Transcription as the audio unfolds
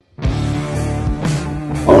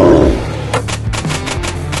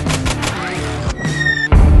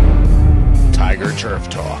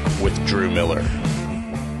Miller.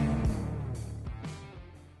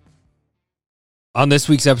 On this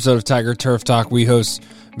week's episode of Tiger Turf Talk, we host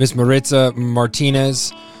Miss Maritza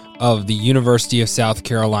Martinez of the University of South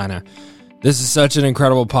Carolina. This is such an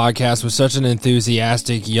incredible podcast with such an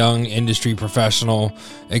enthusiastic young industry professional,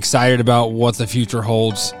 excited about what the future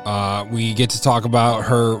holds. We get to talk about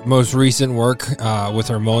her most recent work with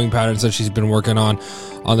her mowing patterns that she's been working on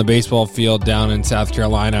the baseball field down in South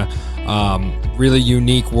Carolina. Really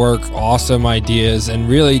unique work, awesome ideas, and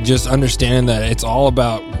really just understanding that it's all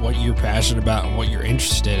about what you're passionate about and what you're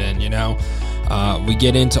interested in, you know. We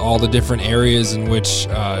get into all the different areas in which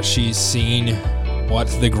she's seen what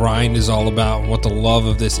the grind is all about, what the love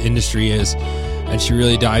of this industry is, and she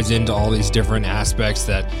really dives into all these different aspects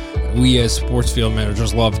that we as sports field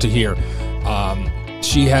managers love to hear.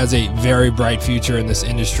 She has a very bright future in this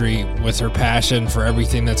industry with her passion for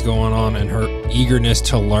everything that's going on and her eagerness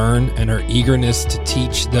to learn and her eagerness to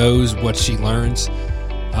teach those what she learns.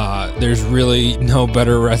 There's really no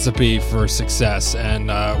better recipe for success, and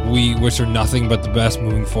we wish her nothing but the best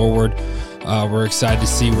moving forward. We're excited to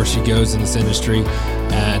see where she goes in this industry,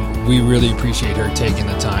 and we really appreciate her taking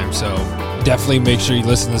the time. So definitely make sure you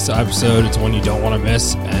listen to this episode. It's one you don't want to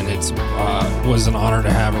miss, and it's was an honor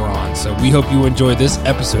to have her on. So we hope you enjoy this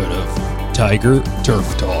episode of Tiger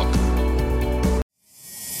Turf Talk.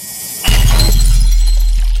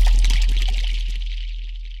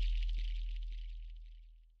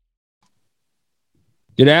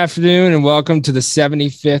 Good afternoon and welcome to the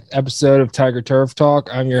 75th episode of Tiger Turf Talk.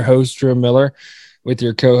 I'm your host, Drew Miller, with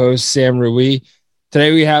your co-host, Sam Rui.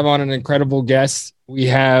 Today we have on an incredible guest. We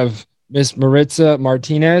have Miss Maritza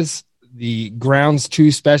Martinez, the Grounds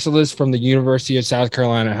 2 specialist from the University of South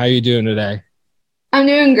Carolina. How are you doing today? I'm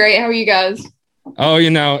doing great. How are you guys? Oh, you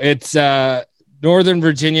know, it's Northern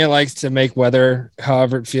Virginia likes to make weather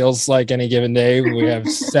however it feels like any given day. We have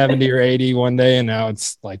 70 or 80 one day, and now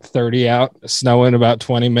it's like 30 out, snowing about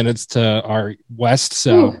 20 minutes to our west.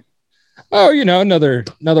 So, you know, another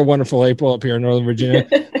wonderful April up here in Northern Virginia.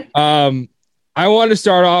 I want to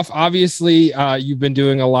start off. Obviously, you've been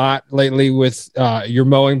doing a lot lately with your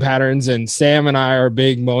mowing patterns, and Sam and I are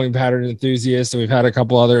big mowing pattern enthusiasts, and we've had a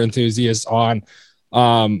couple other enthusiasts on.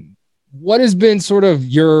 What has been sort of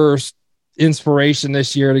your inspiration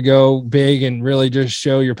this year to go big and really just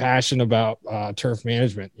show your passion about turf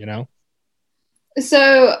management, you know?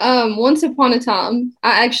 So once upon a time,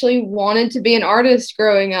 I actually wanted to be an artist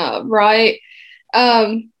growing up, right?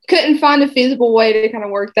 Couldn't find a feasible way to kind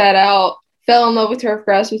of work that out. Fell in love with turf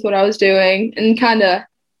grass with what I was doing, and kind of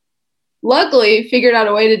luckily figured out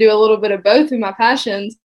a way to do a little bit of both of my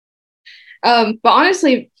passions. But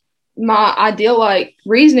honestly, my ideal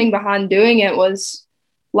reasoning behind doing it was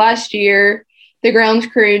last year, the grounds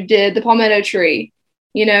crew did the palmetto tree,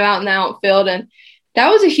 you know, out in the outfield. And that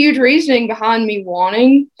was a huge reasoning behind me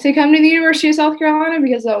wanting to come to the University of South Carolina,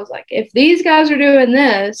 because I was like, if these guys are doing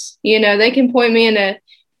this, you know, they can point me in a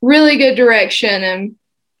really good direction. And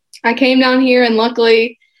I came down here, and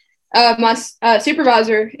luckily my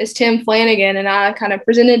supervisor is Tim Flanagan, and I kind of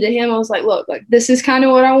presented to him. I was like, look, this is kind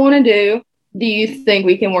of what I want to do. Do you think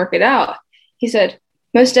we can work it out? He said,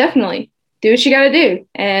 most definitely. Do what you got to do.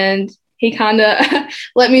 And he kind of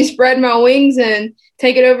let me spread my wings and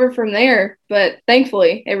take it over from there. But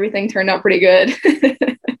thankfully, everything turned out pretty good.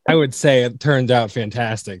 I would say it turned out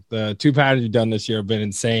fantastic. The 2 patterns you've done this year have been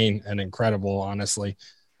insane and incredible, honestly.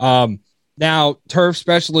 Now, Turf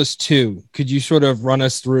Specialist 2, could you sort of run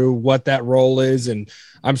us through what that role is? And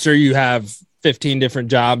I'm sure you have 15 different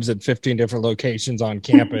jobs at 15 different locations on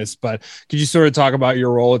campus, but could you sort of talk about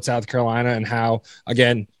your role at South Carolina and how,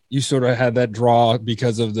 again, you sort of had that draw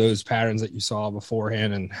because of those patterns that you saw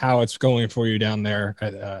beforehand, and how it's going for you down there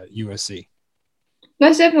at USC?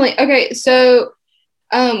 Most definitely. Okay, so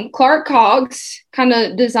Clark Cox kind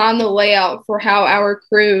of designed the layout for how our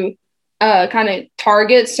crew kind of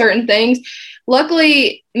targets certain things.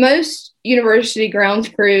 Luckily, most university grounds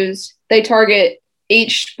crews, they target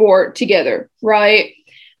each sport together, right?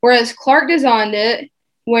 Whereas Clark designed it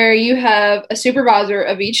where you have a supervisor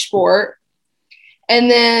of each sport. And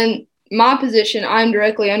then my position, I'm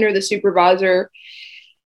directly under the supervisor.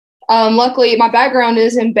 Luckily, my background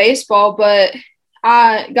is in baseball, but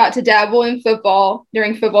I got to dabble in football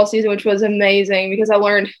during football season, which was amazing because I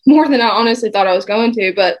learned more than I honestly thought I was going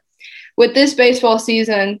to. But with this baseball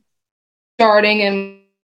season starting and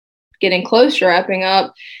getting close to wrapping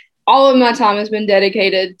up, all of my time has been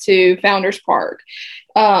dedicated to Founders Park.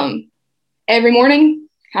 Every morning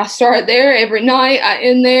I start there. Every night I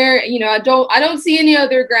end there. You know, I don't see any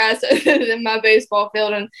other grass other than my baseball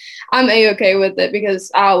field, and I'm A-okay with it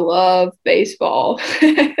because I love baseball.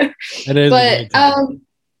 It is. But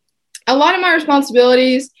a lot of my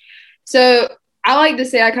responsibilities. So I like to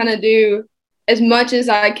say I kind of do as much as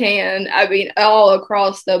I can. I mean, all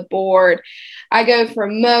across the board. I go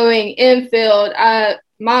from mowing, infield.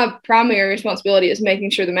 My primary responsibility is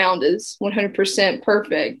making sure the mound is 100%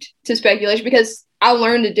 perfect to speculation because I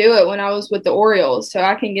learned to do it when I was with the Orioles, so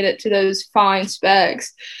I can get it to those fine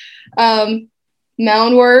specs. Mound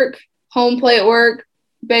work, home plate work,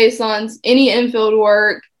 baselines, any infield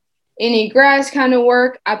work, any grass kind of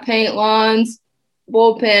work. I paint lawns,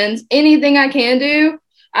 bullpens, anything I can do,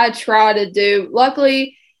 I try to do.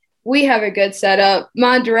 Luckily, we have a good setup.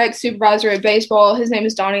 My direct supervisor at baseball, his name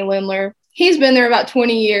is Donnie Lindler. He's been there about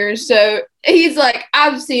 20 years. So he's like,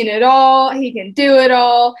 I've seen it all. He can do it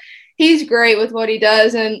all. He's great with what he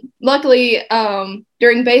does. And luckily,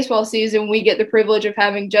 during baseball season, we get the privilege of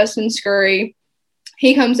having Justin Scurry.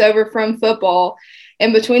 He comes over from football.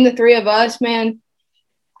 And between the three of us, man,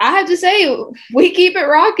 I have to say, we keep it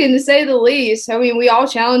rocking, to say the least. I mean, we all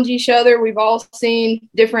challenge each other. We've all seen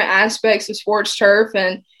different aspects of sports turf.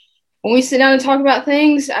 And when we sit down and talk about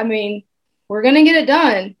things, I mean, we're going to get it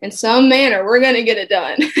done in some manner. We're going to get it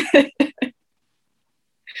done.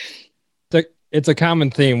 It's a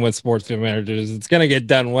common theme with sports field managers. It's going to get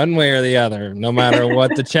done one way or the other, no matter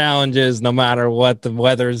what the challenge is, no matter what the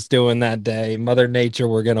weather's doing that day. Mother Nature,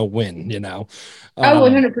 we're going to win, you know. Oh,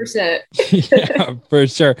 100%. Yeah, for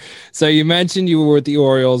sure. So you mentioned you were with the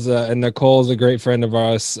Orioles, and Nicole's a great friend of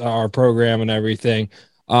ours, our program and everything.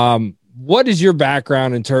 What is your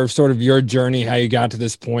background in terms, sort of your journey, how you got to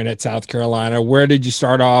this point at South Carolina? Where did you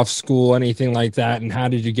start off, school, anything like that? And how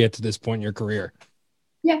did you get to this point in your career?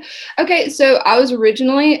 Yeah. Okay. So I was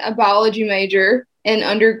originally a biology major in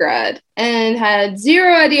undergrad and had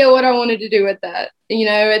zero idea what I wanted to do with that. You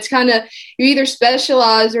know, it's kind of, you either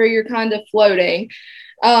specialize or you're kind of floating.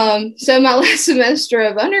 So my last semester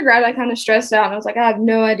of undergrad, I kind of stressed out and I was like, I have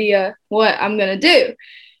no idea what I'm going to do.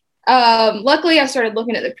 Luckily, I started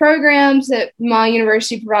looking at the programs that my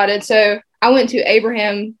university provided. So I went to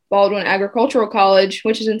Abraham Baldwin Agricultural College,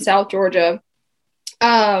 which is in South Georgia.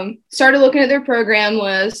 Started looking at their program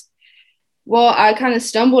list. Well, I kind of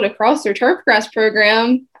stumbled across their turfgrass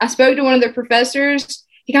program. I spoke to one of their professors.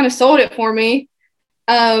 He kind of sold it for me.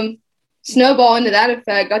 Snowball into that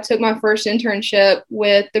effect, I took my first internship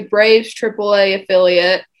with the Braves AAA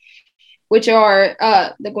affiliate, which are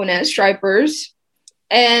the Gwinnett Stripers.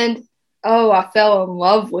 And, I fell in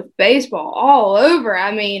love with baseball all over.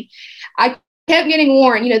 I mean, I kept getting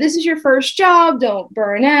warned, this is your first job, don't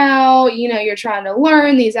burn out, you're trying to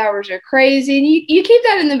learn, these hours are crazy. And you keep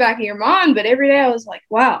that in the back of your mind, but every day I was like,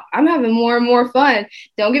 wow, I'm having more and more fun.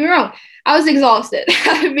 Don't get me wrong, I was exhausted.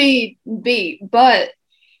 I'd be beat, but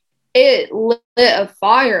it lit a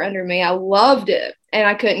fire under me. I loved it, and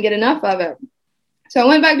I couldn't get enough of it. So I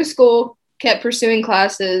went back to school, kept pursuing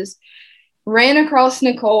classes, ran across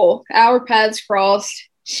Nicole, our paths crossed.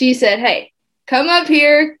 She said, hey, come up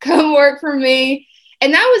here, come work for me.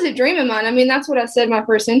 And that was a dream of mine. I mean, that's what I said my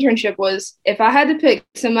first internship was. If I had to pick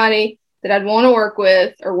somebody that I'd want to work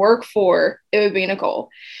with or work for, it would be Nicole.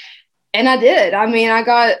 And I did. I mean, I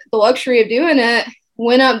got the luxury of doing it,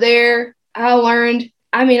 went up there. I learned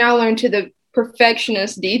to the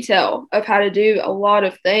perfectionist detail of how to do a lot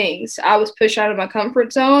of things. I was pushed out of my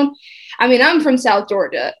comfort zone. I mean, I'm from South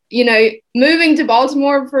Georgia. Moving to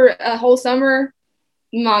Baltimore for a whole summer,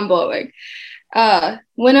 mind-blowing.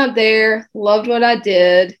 Went up there, loved what I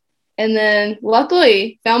did, and then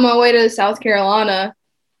luckily found my way to South Carolina,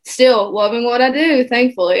 still loving what I do,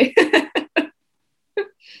 thankfully.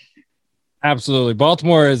 Absolutely.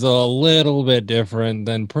 Baltimore is a little bit different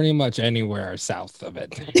than pretty much anywhere south of it.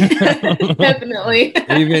 Definitely.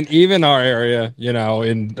 even our area,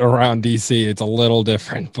 in around DC, it's a little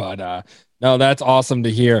different, but no, that's awesome to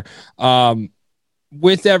hear.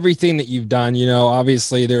 With everything that you've done,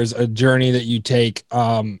 obviously there's a journey that you take.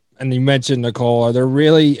 And you mentioned Nicole, are there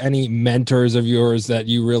really any mentors of yours that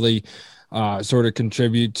you really sort of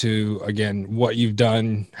contribute to, again, what you've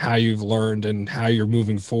done, how you've learned, and how you're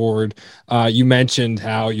moving forward? You mentioned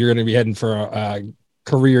how you're going to be heading for a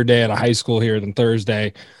career day at a high school here on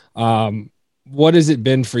Thursday. What has it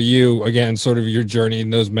been for you, again, sort of your journey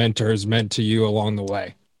and those mentors meant to you along the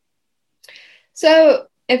way? So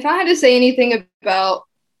if I had to say anything about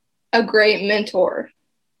a great mentor,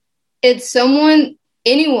 it's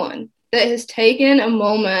anyone that has taken a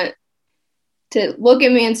moment to look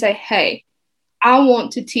at me and say, hey, I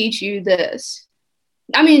want to teach you this.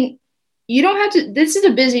 I mean, you don't have to, this is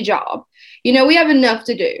a busy job. We have enough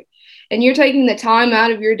to do. And you're taking the time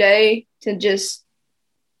out of your day to just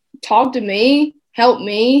talk to me, help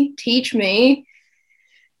me, teach me.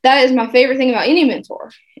 that is my favorite thing about any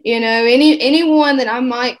mentor. Anyone that I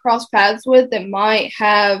might cross paths with that might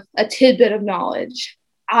have a tidbit of knowledge,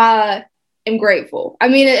 I am grateful. I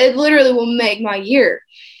mean, it literally will make my year.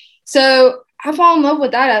 So I fall in love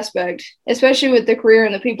with that aspect, especially with the career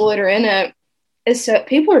and the people that are in it.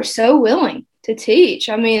 People are so willing to teach.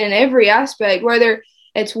 I mean, in every aspect, whether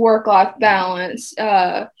it's work-life balance,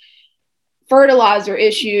 fertilizer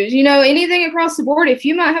issues, anything across the board. If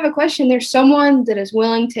you might have a question, there's someone that is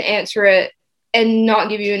willing to answer it and not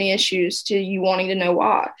give you any issues to you wanting to know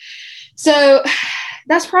why. So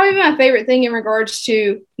that's probably my favorite thing in regards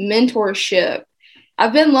to mentorship.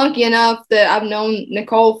 I've been lucky enough that I've known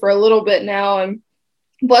Nicole for a little bit now, and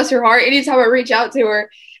bless her heart, anytime I reach out to her,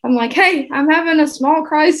 I'm like, hey, I'm having a small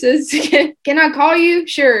crisis. Can I call you?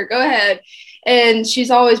 Sure, go ahead. And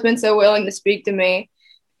she's always been so willing to speak to me.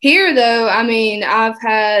 Here, though, I mean,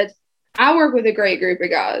 I work with a great group of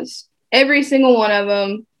guys. Every single one of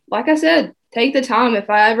them, like I said, take the time. If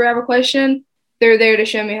I ever have a question, they're there to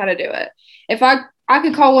show me how to do it. If I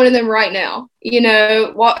could call one of them right now,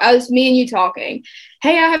 as me and you talking,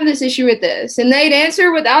 hey, I have this issue with this, and they'd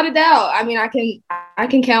answer without a doubt. I mean, I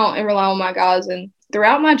can count and rely on my guys, and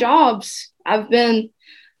throughout my jobs, I've been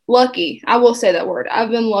lucky. I will say that word. I've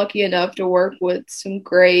been lucky enough to work with some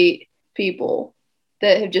great people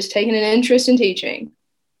that have just taken an interest in teaching.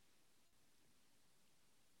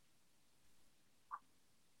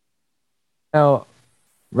 So,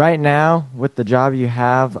 right now with the job you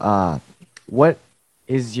have, what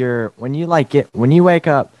is when you wake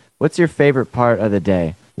up, what's your favorite part of the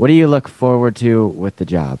day? What do you look forward to with the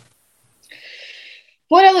job?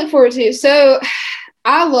 What I look forward to. So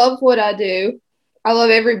I love what I do. I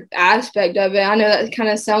love every aspect of it. I know that kind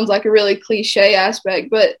of sounds like a really cliche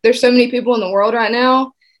aspect, but there's so many people in the world right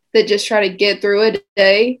now that just try to get through a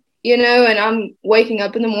day, and I'm waking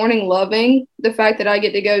up in the morning loving the fact that I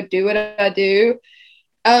get to go do what I do.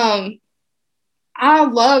 I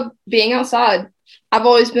love being outside. I've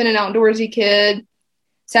always been an outdoorsy kid.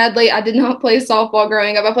 Sadly, I did not play softball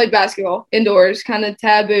growing up. I played basketball indoors, kind of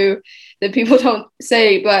taboo that people don't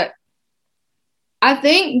say, but I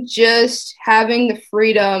think just having the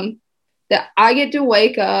freedom that I get to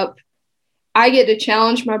wake up, I get to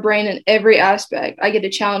challenge my brain in every aspect. I get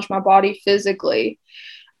to challenge my body physically.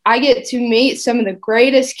 I get to meet some of the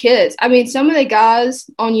greatest kids. I mean, some of the guys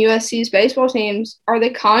on USC's baseball teams are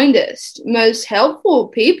the kindest, most helpful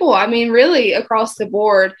people. I mean, really across the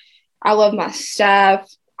board. I love my staff.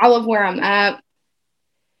 I love where I'm at.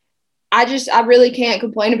 I really can't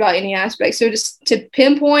complain about any aspect. So just to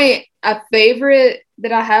pinpoint a favorite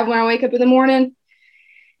that I have when I wake up in the morning,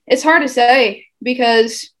 it's hard to say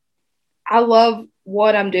because I love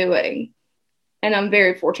what I'm doing, and I'm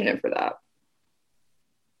very fortunate for that.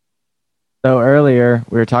 So earlier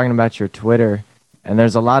we were talking about your Twitter, and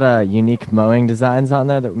there's a lot of unique mowing designs on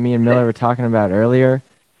there that me and Miller were talking about earlier.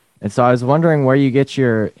 And so I was wondering where you get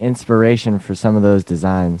your inspiration for some of those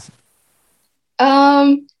designs.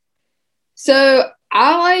 So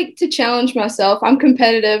I like to challenge myself. I'm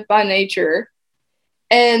competitive by nature.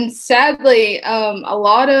 And sadly, a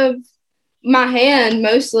lot of my hand,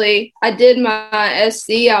 mostly, I did my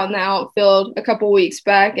SC out in the outfield a couple weeks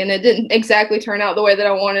back, and it didn't exactly turn out the way that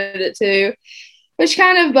I wanted it to, which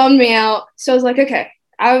kind of bummed me out. So I was like, okay,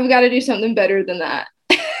 I've got to do something better than that.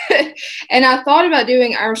 And I thought about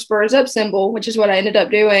doing our Spurs Up symbol, which is what I ended up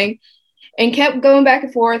doing, and kept going back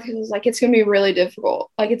and forth because I was like, it's going to be really difficult.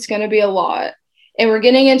 Like, it's going to be a lot. And we're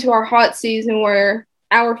getting into our hot season where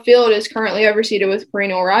our field is currently overseeded with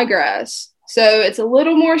perennial ryegrass. So it's a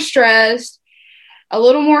little more stressed, a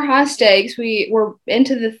little more high stakes. We're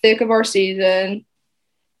into the thick of our season.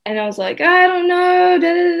 And I was like, I don't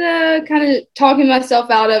know, kind of talking myself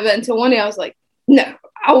out of it until one day I was like, no,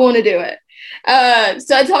 I want to do it.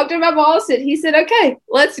 So I talked to my boss and he said, okay,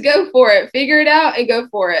 let's go for it. Figure it out and go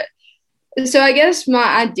for it. So I guess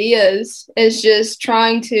my ideas is just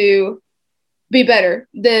trying to be better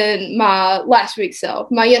than my last week's self,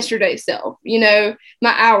 my yesterday self, my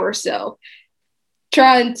hour self,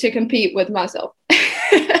 trying to compete with myself.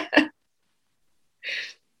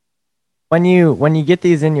 When you get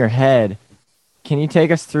these in your head, can you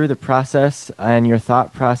take us through the process and your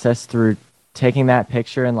thought process through taking that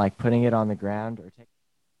picture and like putting it on the ground?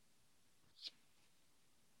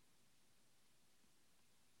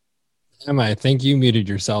 Emma, I think you muted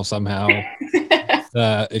yourself somehow.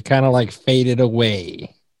 It kind of like faded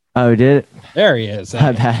away. Oh, did it? There he is.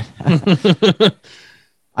 My bad.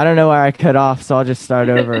 I don't know where I cut off, so I'll just start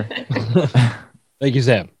over. Thank you,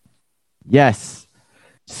 Sam. Yes.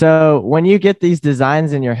 So when you get these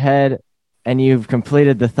designs in your head and you've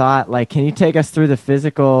completed the thought, like, can you take us through the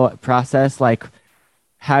physical process? Like,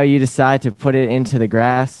 how you decide to put it into the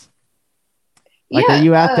grass? Like, are Yeah.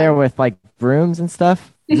 you out there with like brooms and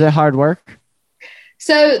stuff? Is it hard work?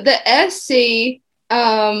 So the SC,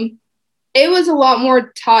 it was a lot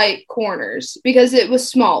more tight corners because it was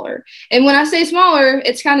smaller. And when I say smaller,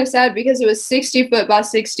 it's kind of sad because it was 60 foot by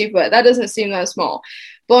 60 foot. That doesn't seem that small.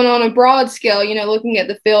 But on a broad scale, looking at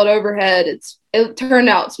the field overhead, it turned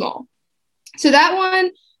out small. So that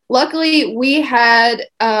one, luckily, we had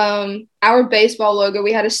our baseball logo.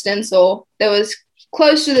 We had a stencil that was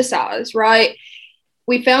close to the size, right?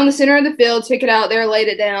 We found the center of the field, took it out there, laid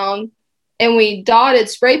it down, and we dotted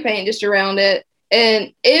spray paint just around it.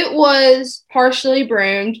 And it was partially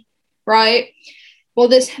broomed, right? Well,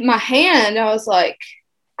 my hand, I was like,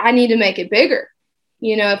 I need to make it bigger.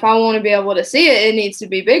 If I want to be able to see it, it needs to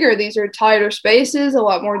be bigger. These are tighter spaces, a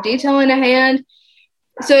lot more detail in a hand.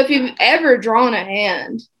 So if you've ever drawn a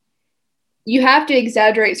hand, you have to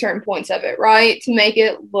exaggerate certain points of it, right? To make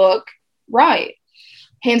it look right.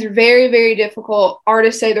 Hands are very, very difficult.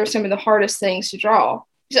 Artists say they're some of the hardest things to draw.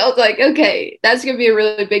 So I was like, okay, that's going to be a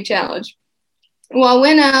really big challenge. Well, I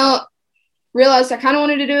went out, realized I kind of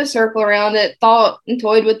wanted to do a circle around it, thought and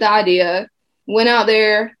toyed with the idea, went out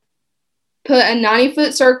there, put a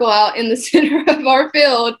 90-foot circle out in the center of our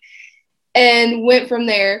field, and went from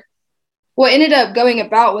there. What ended up going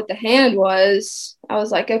about with the hand was, I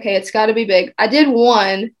was like, okay, it's got to be big. I did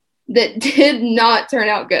one that did not turn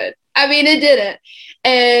out good. I mean, it didn't.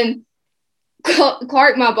 And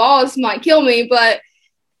Clark, my boss, might kill me, but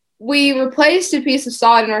we replaced a piece of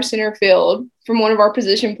sod in our center field from one of our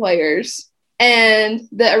position players. And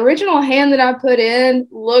the original hand that I put in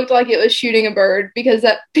looked like it was shooting a bird because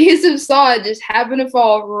that piece of sod just happened to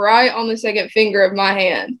fall right on the second finger of my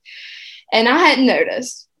hand. And I hadn't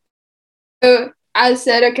noticed. So I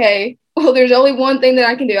said, okay, well, there's only one thing that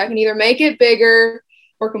I can do. I can either make it bigger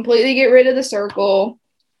or completely get rid of the circle.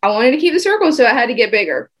 I wanted to keep the circle, so I had to get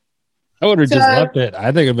bigger. I would have just left it.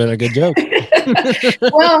 I think it'd been a good joke.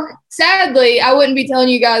 Well, sadly, I wouldn't be telling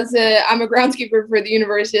you guys that I'm a groundskeeper for the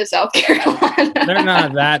University of South Carolina. They're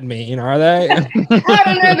not that mean, are they? I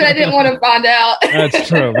don't know, but I didn't want to find out. That's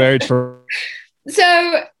true. Very true.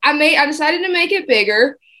 So I decided to make it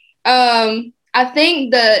bigger. I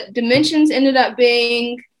think the dimensions ended up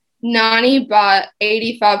being 90 by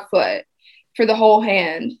 85 foot for the whole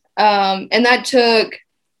hand. And that took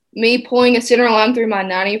me pulling a center line through my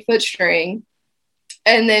 90-foot string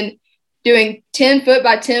and then doing 10 foot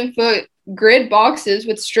by 10 foot grid boxes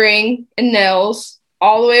with string and nails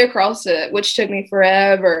all the way across it, which took me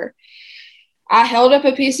forever. I held up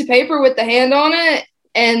a piece of paper with the hand on it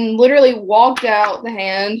and literally walked out the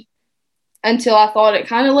hand until I thought it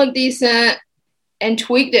kind of looked decent and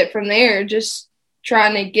tweaked it from there, just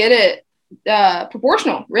trying to get it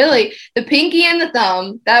proportional, really. The pinky and the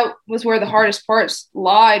thumb, that was where the hardest parts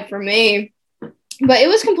lied for me. But it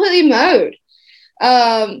was completely mowed.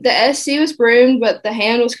 The SC was broomed, but the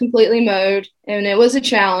hand was completely mowed, and it was a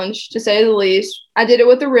challenge, to say the least. I did it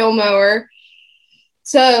with a reel mower.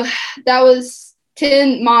 So that was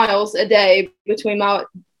 10 miles a day between my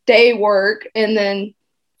day work and then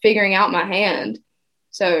figuring out my hand.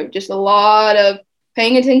 So just a lot of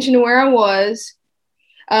paying attention to where I was,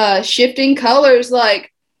 shifting colors,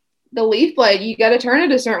 like the leaf blade. You got to turn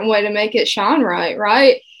it a certain way to make it shine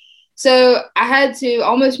right? So I had to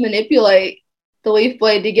almost manipulate the leaf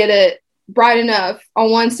blade to get it bright enough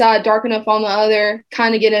on one side, dark enough on the other,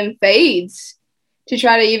 kind of get in fades to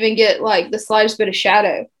try to even get like the slightest bit of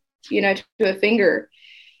shadow, to a finger.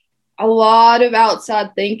 A lot of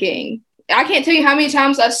outside thinking. I can't tell you how many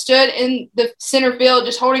times I stood in the center field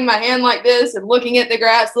just holding my hand like this and looking at the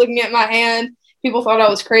grass, looking at my hand. People thought I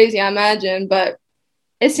was crazy, I imagine, but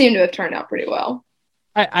it seemed to have turned out pretty well.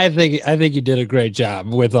 I think you did a great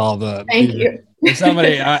job with all the. Thank you.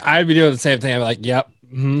 I'd be doing the same thing. I'm like, yep,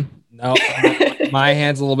 no, my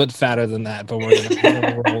hand's a little bit fatter than that, but we're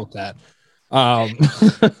gonna roll with that.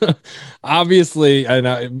 Obviously, I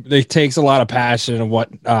know it takes a lot of passion and what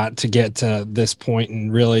to get to this point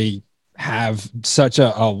and really have such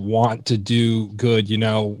a want to do good.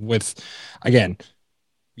 With again.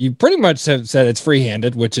 You pretty much have said it's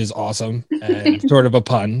free-handed, which is awesome and sort of a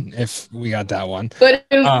pun if we got that one. But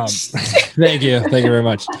thank you very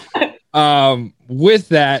much. With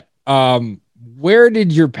that, where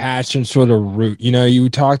did your passion sort of root? You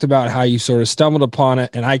talked about how you sort of stumbled upon it,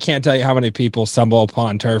 and I can't tell you how many people stumble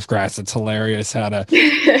upon turf grass. It's hilarious how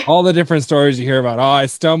to all the different stories you hear about. Oh, I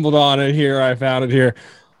stumbled on it here, I found it here.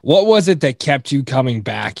 What was it that kept you coming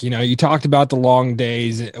back? You talked about the long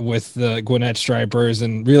days with the Gwinnett Stripers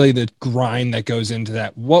and really the grind that goes into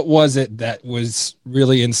that. What was it that was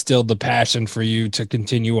really instilled the passion for you to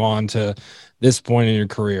continue on to this point in your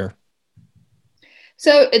career?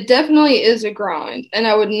 So it definitely is a grind, and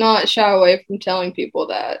I would not shy away from telling people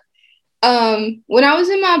that. When I was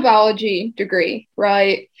in my biology degree,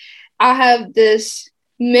 right, I have this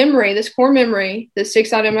memory, this core memory that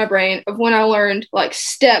sticks out in my brain of when I learned like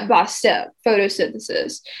step by step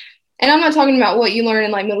photosynthesis. And I'm not talking about what you learn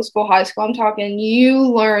in like middle school, high school. I'm talking you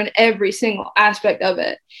learn every single aspect of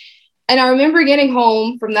it. And I remember getting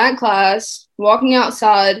home from that class, walking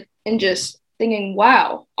outside, and just thinking,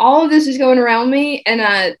 wow, all of this is going around me. And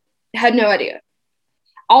I had no idea.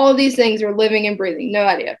 All of these things are living and breathing, no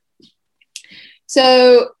idea.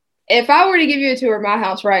 So if I were to give you a tour of my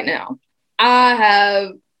house right now, I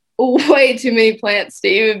have way too many plants to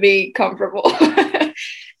even be comfortable.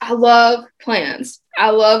 I love plants. I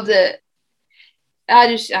love that. I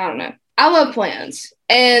don't know. I love plants.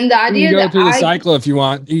 And the idea you can go that through the cycle if you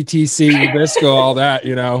want, ETC, Nabisco, all that,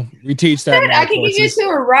 you know, we teach that. I can give you a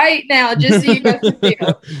tour right now just so you guys can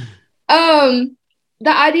feel.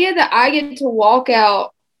 The idea that I get to walk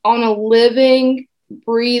out on a living,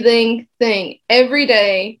 breathing thing every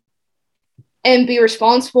day and be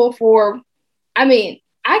responsible for, I mean,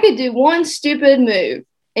 I could do one stupid move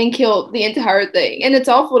and kill the entire thing. And it's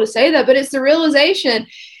awful to say that, but it's the realization.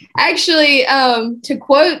 Actually, to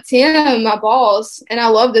quote Tim, my boss, and I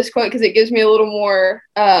love this quote because it gives me a little more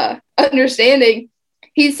understanding.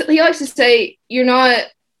 He likes to say, you're not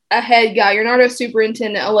a head guy, you're not a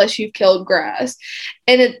superintendent unless you've killed grass.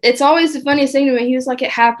 And it's always the funniest thing to me. He was like,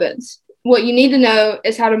 it happens. What you need to know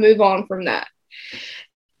is how to move on from that.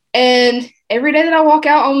 And every day that I walk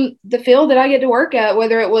out on the field that I get to work at,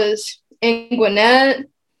 whether it was in Gwinnett,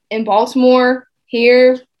 in Baltimore,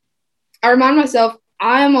 here, I remind myself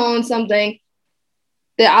I'm on something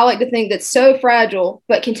that I like to think that's so fragile,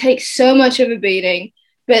 but can take so much of a beating,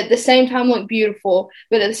 but at the same time look beautiful,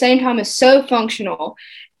 but at the same time is so functional.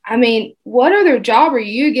 I mean, what other job are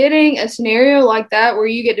you getting a scenario like that where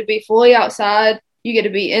you get to be fully outside, you get to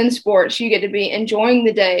be in sports, you get to be enjoying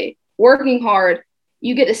the day, working hard,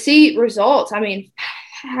 you get to see results. I mean,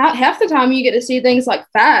 half the time you get to see things like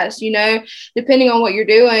fast, you know, depending on what you're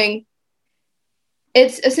doing.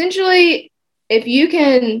 It's essentially, if you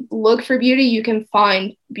can look for beauty, you can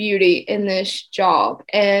find beauty in this job.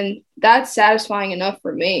 And that's satisfying enough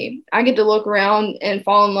for me. I get to look around and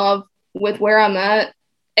fall in love with where I'm at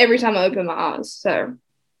every time I open my eyes. So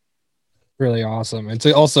really awesome. It's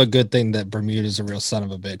also a good thing that Bermuda's a real son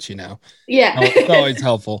of a bitch, you know? Yeah. It's always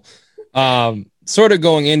helpful. Sort of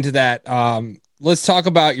going into that, let's talk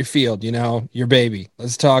about your field, you know, your baby.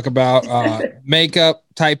 Let's talk about makeup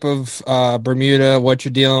type of Bermuda, what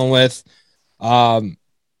you're dealing with.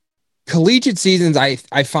 Collegiate seasons,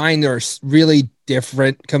 I find are really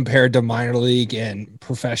different compared to minor league and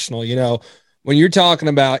professional. You know, when you're talking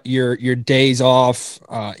about your days off,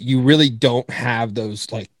 you really don't have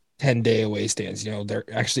those like 10-day away stands. You know, they're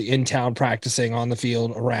actually in town practicing on the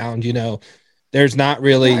field around, you know, there's not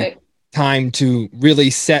really time to really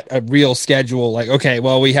set a real schedule. Like, okay,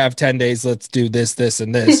 well, we have 10 days. Let's do this, this,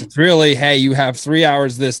 and this. It's really, hey, you have 3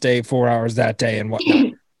 hours this day, 4 hours that day, and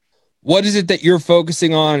whatnot. What is it that you're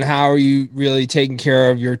focusing on? How are you really taking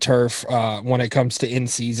care of your turf when it comes to in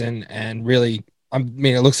season? And really, I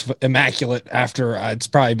mean, it looks immaculate after it's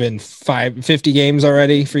probably been 50 games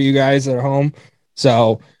already for you guys at home.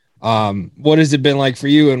 So what has it been like for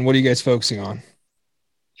you, and what are you guys focusing on?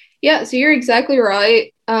 Yeah, so you're exactly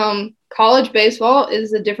right. College baseball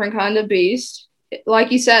is a different kind of beast.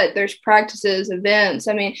 Like you said, there's practices, events.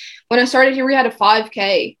 I mean, when I started here, we had a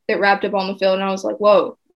 5K that wrapped up on the field, and I was like,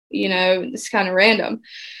 whoa, you know, it's kind of random.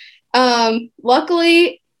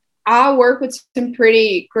 Luckily, I work with some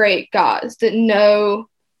pretty great guys that know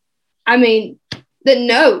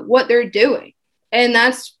what they're doing. And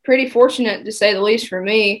that's pretty fortunate, to say the least, for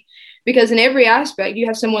me, because in every aspect, you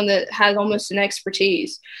have someone that has almost an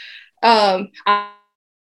expertise. A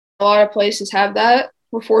lot of places have that.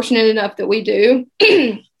 We're fortunate enough that we do.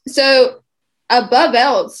 So above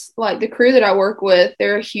else, like the crew that I work with,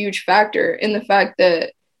 they're a huge factor in the fact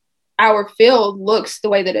that our field looks the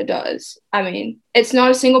way that it does. I mean, it's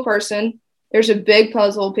not a single person. There's a big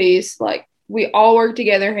puzzle piece. Like, we all work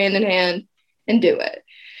together hand in hand and do it.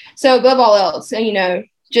 So above all else, and, you know,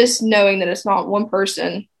 just knowing that it's not one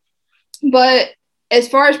person. But as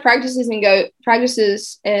far as practices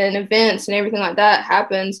and events and everything like that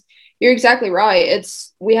happens, you're exactly right.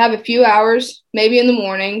 We have a few hours, maybe in the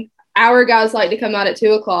morning. Our guys like to come out at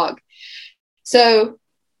 2:00. So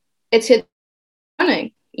it's hit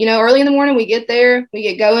running. You know, early in the morning, we get there, we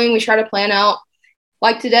get going, we try to plan out.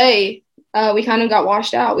 Like today, we kind of got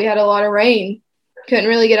washed out. We had a lot of rain, couldn't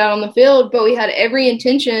really get out on the field, but we had every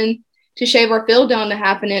intention to shave our field down to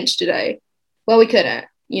 1/2 inch today. Well, we couldn't.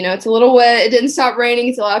 It's a little wet. It didn't stop raining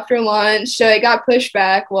until after lunch, so it got pushed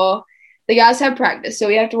back. Well, the guys have practice, so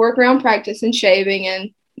we have to work around practice and shaving,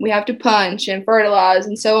 and we have to punch and fertilize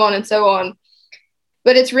and so on and so on.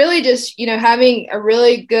 But it's really just, having a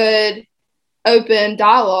really good open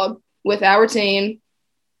dialogue with our team,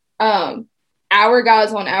 our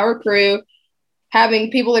guys on our crew, having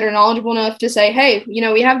people that are knowledgeable enough to say, hey,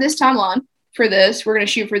 we have this timeline for this. We're going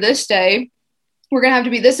to shoot for this day. We're going to have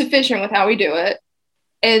to be this efficient with how we do it.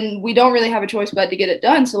 And we don't really have a choice but to get it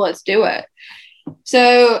done, so let's do it.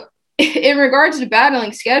 So in regards to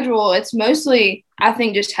battling schedule, it's mostly, I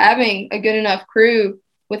think, just having a good enough crew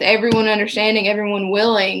with everyone understanding, everyone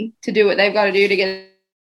willing to do what they've got to do to get it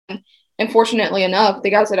done. And fortunately enough,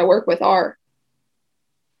 the guys that I work with are.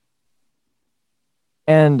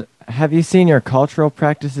 And have you seen your cultural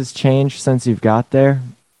practices change since you've got there?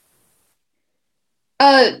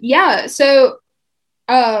 Yeah. So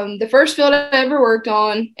the first field I ever worked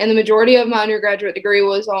on, and the majority of my undergraduate degree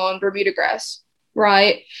was on Bermuda grass,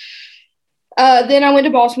 right? Then I went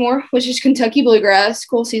to Baltimore, which is Kentucky bluegrass,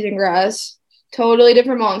 cool season grass, totally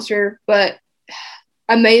different monster, but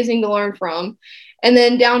amazing to learn from. And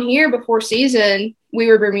then down here before season, we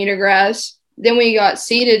were Bermuda grass. Then we got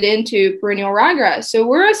seeded into perennial ryegrass. So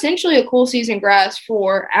we're essentially a cool season grass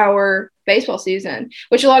for our baseball season,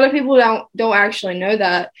 which a lot of people don't actually know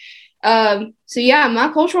that. So yeah,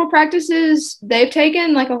 my cultural practices, they've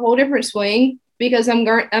taken like a whole different swing because I'm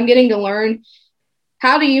getting to learn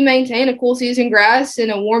how do you maintain a cool season grass in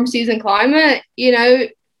a warm season climate.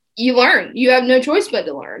 You learn. You have no choice but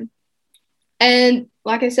to learn. And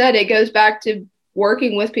like I said, it goes back to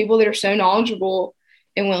working with people that are so knowledgeable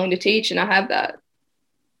and willing to teach, and I have that.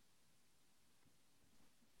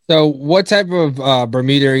 So what type of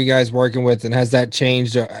Bermuda are you guys working with, and has that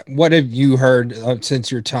changed? What have you heard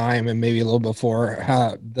since your time and maybe a little before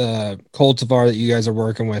how the cultivar that you guys are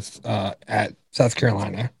working with at South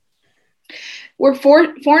Carolina? We're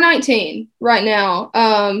 419 right now,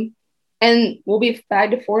 and we'll be back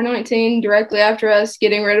to 419 directly after us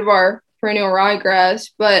getting rid of our perennial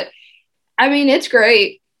ryegrass. But, I mean, it's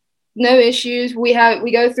great. No issues. We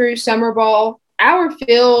go through summer ball. Our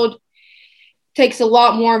field takes a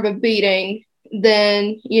lot more of a beating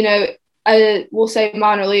than, we'll say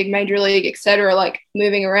minor league, major league, et cetera, like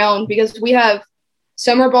moving around, because we have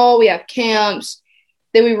summer ball, we have camps,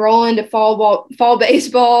 then we roll into fall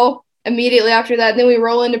baseball immediately after that. Then we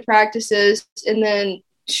roll into practices and then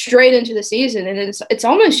straight into the season. And it's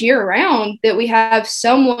almost year round that we have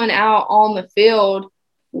someone out on the field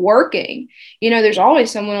working. There's always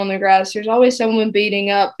someone on the grass. There's always someone beating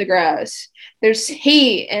up the grass. There's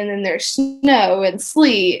heat, and then there's snow and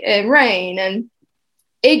sleet and rain, and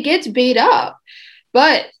it gets beat up.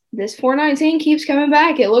 But this 419 keeps coming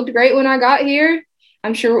back. It looked great when I got here.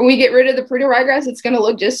 I'm sure when we get rid of the perennial ryegrass, it's going to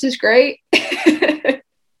look just as great.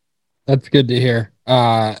 That's good to hear.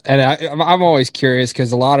 And I'm always curious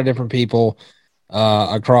because a lot of different people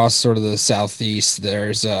across sort of the Southeast,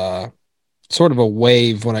 there's sort of a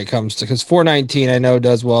wave when it comes to, because 419 I know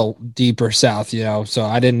does well deeper south, so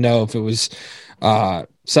I didn't know if it was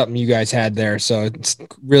something you guys had there. So it's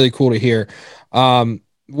really cool to hear.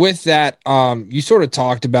 With that, you sort of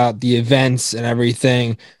talked about the events and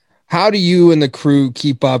everything. How do you and the crew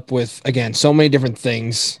keep up with, again, so many different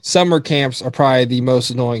things? Summer camps are probably the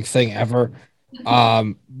most annoying thing ever.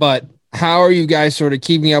 But how are you guys sort of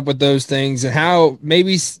keeping up with those things, and how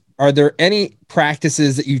maybe are there any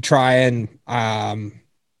practices that you try and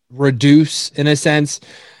reduce in a sense?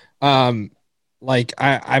 Like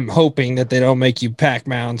I'm hoping that they don't make you pack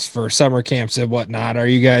mounds for summer camps and whatnot. Are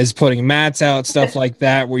you guys putting mats out, stuff like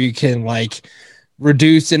that, where you can like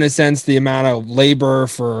reduce in a sense the amount of labor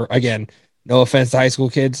for, again, no offense to high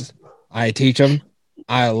school kids. I teach them.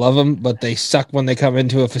 I love them, but they suck when they come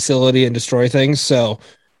into a facility and destroy things. So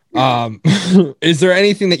is there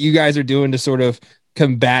anything that you guys are doing to sort of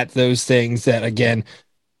combat those things that, again,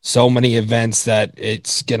 so many events that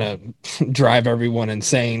it's gonna drive everyone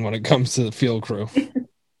insane when it comes to the field crew?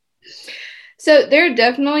 So there are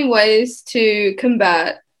definitely ways to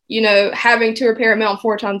combat, having to repair a mount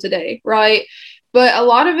 4 times a day, right? But a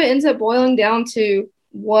lot of it ends up boiling down to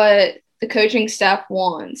what the coaching staff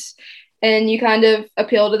wants. And you kind of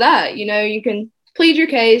appeal to that. You can plead your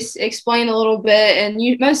case, explain a little bit,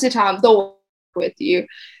 and most of the time they'll work with you.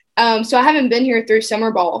 So I haven't been here through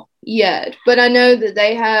summer ball yet, but I know that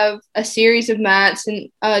they have a series of mats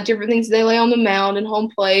and different things they lay on the mound and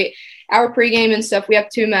home plate. Our pregame and stuff, we have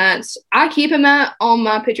 2 mats. I keep a mat on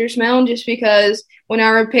my pitcher's mound just because when I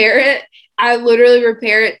repair it, I literally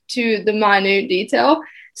repair it to the minute detail.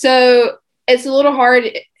 So it's a little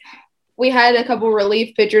hard we had a couple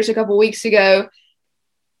relief pitchers a couple weeks ago.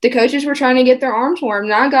 The coaches were trying to get their arms warm,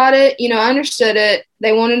 and I got it. You know, I understood it.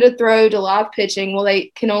 They wanted to throw to live pitching. Well,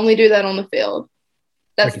 they can only do that on the field.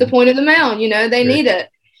 That's the point of the mound. You know, they need it.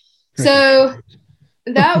 So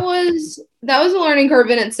that was a learning curve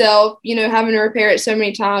in itself, you know, having to repair it so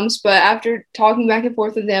many times. But after talking back and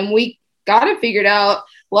forth with them, we got it figured out.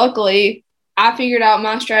 Luckily, I figured out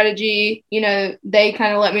my strategy. You know, they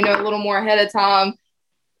kind of let me know a little more ahead of time.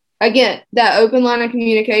 Again, that open line of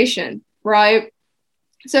communication, right?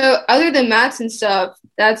 So other than mats and stuff,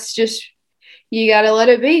 that's just, you got to let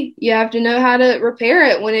it be. You have to know how to repair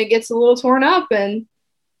it when it gets a little torn up. And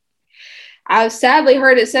I've sadly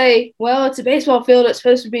heard it say, well, it's a baseball field, it's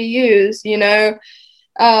supposed to be used, you know.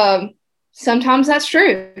 Sometimes that's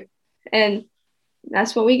true. And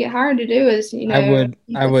that's what we get hired to do is, you know.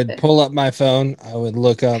 I would pull up my phone. I would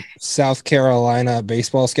look up South Carolina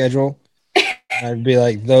baseball schedule. I'd be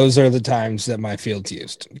like, those are the times that my field's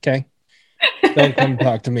used. Okay. Don't come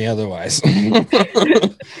talk to me otherwise.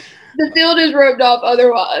 The field is roped off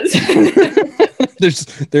otherwise.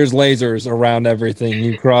 There's lasers around everything.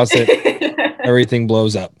 You cross it, everything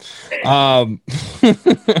blows up.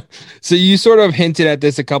 So you sort of hinted at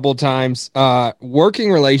this a couple times.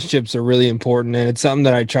 Working relationships are really important, and it's something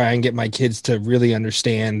that I try and get my kids to really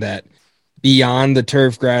understand, that beyond the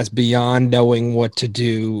turf grass, beyond knowing what to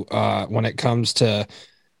do when it comes to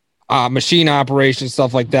machine operations,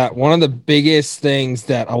 stuff like that. One of the biggest things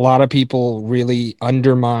that a lot of people really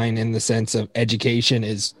undermine in the sense of education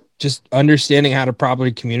is just understanding how to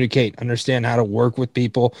properly communicate, understand how to work with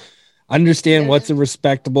people, understand what's a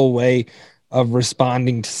respectable way of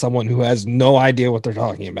responding to someone who has no idea what they're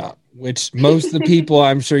talking about, which most of the people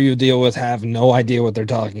I'm sure you deal with have no idea what they're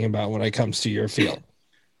talking about when it comes to your field.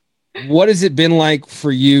 What has it been like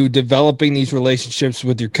for you developing these relationships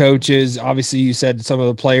with your coaches? Obviously, you said some of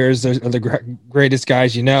the players are the greatest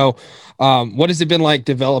guys you know. What has it been like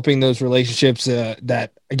developing those relationships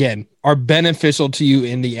that, again, are beneficial to you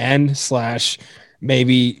in the end /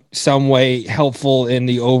 maybe some way helpful in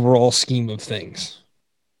the overall scheme of things?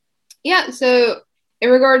 Yeah, so in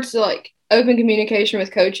regards to like open communication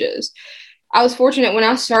with coaches, I was fortunate when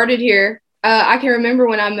I started here. I can remember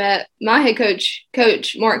when I met my head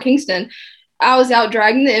coach Mark Kingston. I was out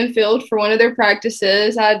dragging the infield for one of their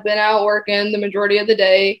practices. I'd been out working the majority of the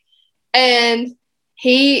day, and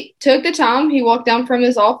he took the time. He walked down from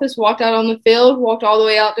his office, walked out on the field, walked all the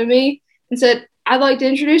way out to me and said, "I'd like to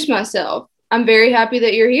introduce myself. I'm very happy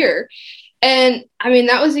that you're here." And I mean,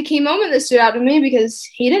 that was a key moment that stood out to me because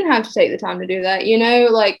he didn't have to take the time to do that. You know,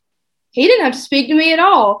 like he didn't have to speak to me at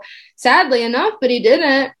all, sadly enough, but he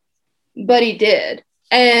didn't. But he did.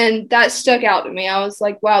 And that stuck out to me. I was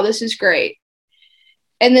like, wow, this is great.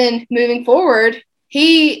 And then moving forward,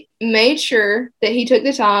 he made sure that he took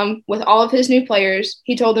the time with all of his new players.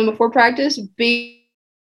 He told them before practice, be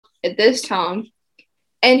at this time.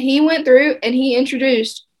 And he went through and he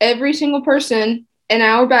introduced every single person in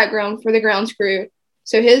our background for the grounds crew.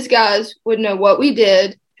 So his guys would know what we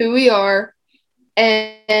did, who we are,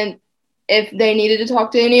 and if they needed to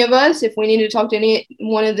talk to any of us, if we needed to talk to any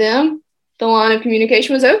one of them, the line of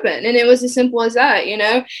communication was open. And it was as simple as that, you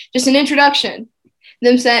know, just an introduction.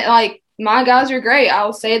 Them saying, like, my guys are great.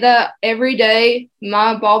 I'll say that every day.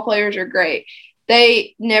 My ball players are great.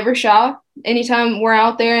 They never shy. Anytime we're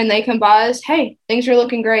out there and they come by us, hey, things are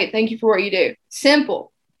looking great. Thank you for what you do.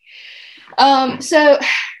 Simple. So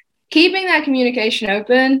keeping that communication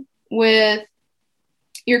open with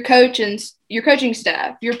your coach and your coaching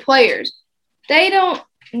staff, your players, they don't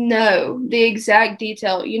know the exact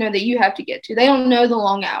detail, you know, that you have to get to. They don't know the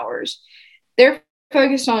long hours. They're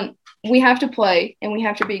focused on, we have to play and we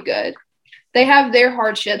have to be good. They have their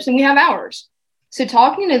hardships and we have ours. So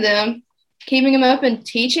talking to them, keeping them open,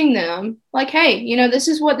 teaching them like, hey, you know, this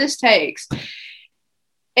is what this takes.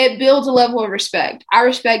 It builds a level of respect. I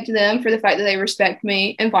respect them for the fact that they respect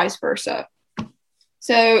me and vice versa.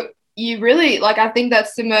 So you really, like, I think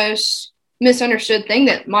that's the most misunderstood thing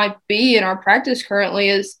that might be in our practice currently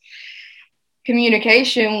is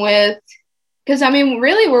communication with, because I mean,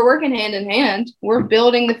 really we're working hand in hand. We're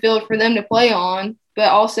building the field for them to play on, but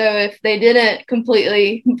also if they didn't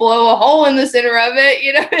completely blow a hole in the center of it,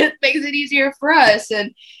 you know, it makes it easier for us.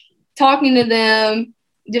 And talking to them,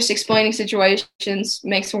 just explaining situations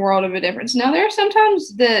makes a world of a difference. Now there are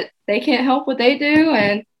sometimes that they can't help what they do,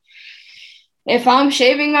 and if I'm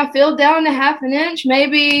shaving my field down to half an inch,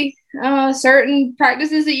 maybe certain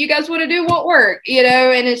practices that you guys want to do won't work, you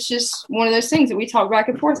know, and it's just one of those things that we talk back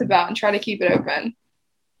and forth about and try to keep it open.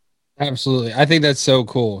 Absolutely. I think that's so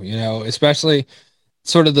cool, you know, especially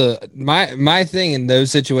sort of my thing in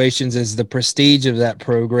those situations is the prestige of that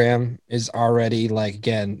program is already like,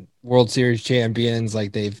 again, World Series champions,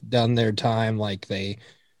 like they've done their time, like they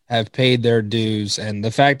have paid their dues, and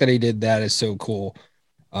the fact that he did that is so cool.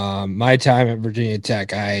 My time at Virginia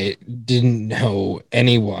Tech, I didn't know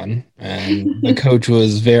anyone, and the coach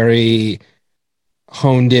was very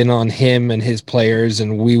honed in on him and his players,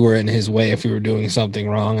 and we were in his way if we were doing something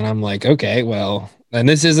wrong. And I'm like, okay, well, and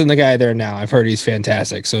this isn't the guy there now. I've heard he's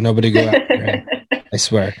fantastic, so nobody go after him. I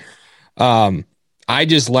swear. I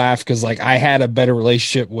just laughed because like I had a better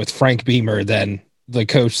relationship with Frank Beamer than the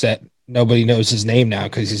coach that nobody knows his name now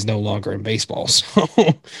because he's no longer in baseball. So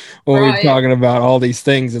when we're talking about all these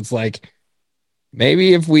things, it's like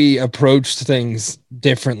maybe if we approached things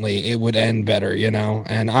differently, it would end better, you know?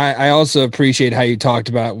 And I also appreciate how you talked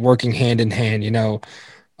about working hand in hand, you know,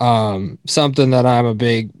 something that I'm a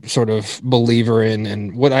big sort of believer in.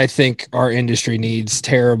 And what I think our industry needs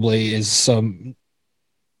terribly is some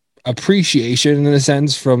appreciation in a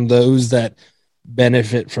sense from those that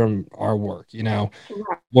benefit from our work. You know,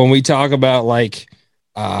 when we talk about like,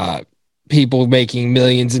 people making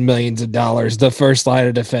millions and millions of dollars, the first line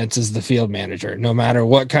of defense is the field manager. No matter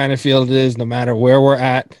what kind of field it is, no matter where we're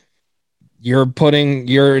at, you're putting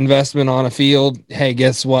your investment on a field. Hey,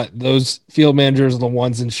 guess what? Those field managers are the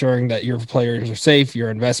ones ensuring that your players are safe,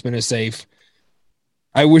 your investment is safe.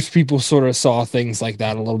 I wish people sort of saw things like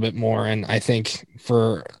that a little bit more. And I think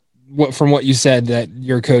from what you said, that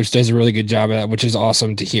your coach does a really good job of that, which is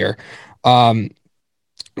awesome to hear.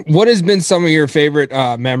 What has been some of your favorite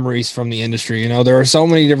memories from the industry? You know, there are so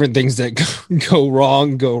many different things that go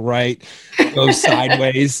wrong, go right, go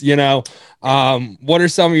sideways, you know. What are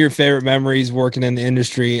some of your favorite memories working in the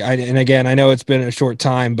industry? And again, I know it's been a short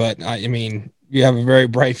time, but I mean, you have a very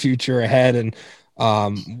bright future ahead. And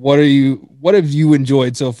what have you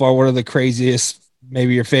enjoyed so far? What are the craziest,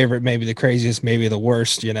 maybe your favorite, maybe the craziest, maybe the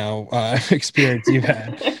worst, you know, experience you've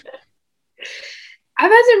had? I've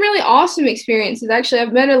had some really awesome experiences. Actually,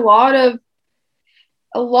 I've met a lot of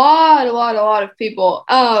people.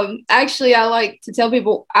 Actually, I like to tell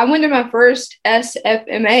people I went to my first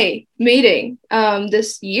SFMA meeting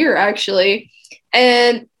this year, actually.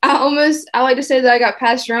 And I like to say that I got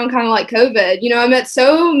passed around kind of like COVID. You know, I met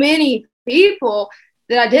so many people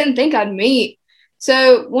that I didn't think I'd meet.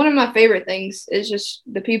 So one of my favorite things is just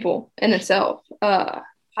the people in itself. I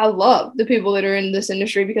love the people that are in this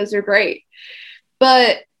industry because they're great.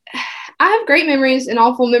 But I have great memories and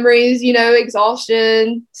awful memories, you know,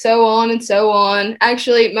 exhaustion, so on and so on.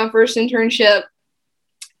 Actually, my first internship,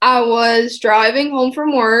 I was driving home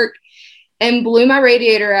from work and blew my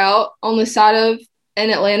radiator out on the side of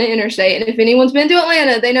an Atlanta interstate. And if anyone's been to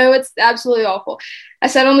Atlanta, they know it's absolutely awful. I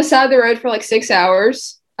sat on the side of the road for like 6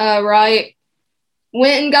 hours, right?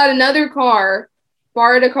 Went and got another car,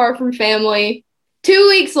 borrowed a car from family. 2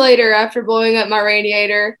 weeks later, after blowing up my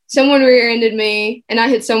radiator, someone rear-ended me and I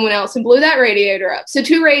hit someone else and blew that radiator up. So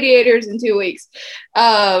 2 radiators in 2 weeks.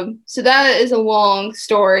 So that is a long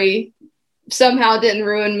story. Somehow didn't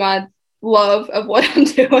ruin my love of what I'm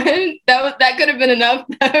doing. That could have been enough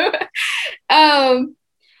though.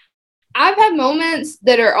 I've had moments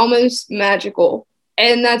that are almost magical,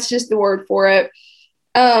 and that's just the word for it.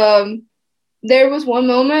 There was one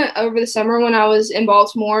moment over the summer when I was in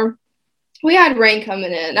Baltimore. We had rain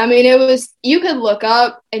coming in. I mean, you could look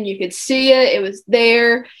up and you could see it. It was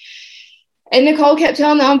there. And Nicole kept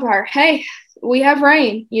telling the umpire, hey, we have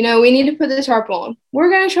rain. You know, we need to put the tarp on. We're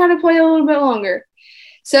going to try to play a little bit longer.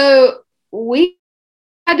 So we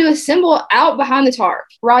had to assemble out behind the tarp,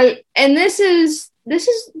 right? And this is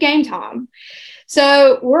game time.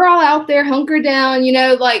 So we're all out there hunkered down, you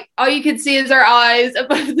know, like all you could see is our eyes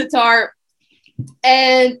above the tarp.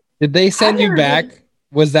 And did they send you back?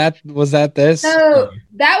 Was that this? So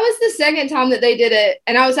that was the second time that they did it.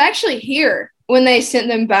 And I was actually here when they sent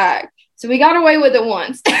them back. So we got away with it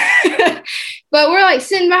once. But we're like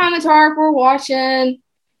sitting behind the tarp, we're watching.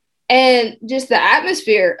 And just the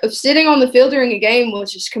atmosphere of sitting on the field during a game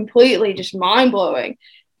was just completely just mind-blowing.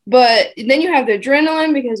 But then you have the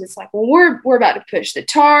adrenaline because it's like, well, we're about to push the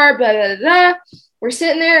tarp, blah, blah, blah, blah. We're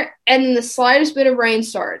sitting there, and then the slightest bit of rain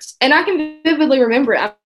starts. And I can vividly remember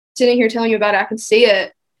it. Sitting here telling you about it, I can see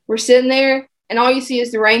it. We're sitting there, and all you see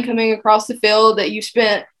is the rain coming across the field that you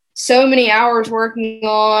spent so many hours working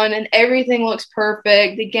on, and everything looks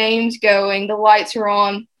perfect. The game's going, the lights are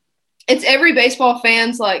on. It's every baseball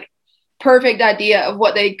fan's like perfect idea of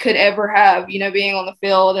what they could ever have, you know, being on the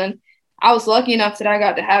field. And I was lucky enough that I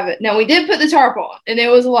got to have it. Now, we did put the tarp on, and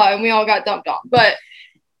it was a lot, and we all got dumped on. But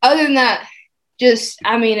other than that, just,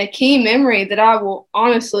 I mean, a key memory that I will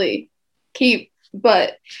honestly keep.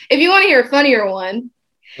 But if you want to hear a funnier one,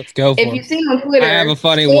 Let's go If for you've it. seen on Twitter, I have a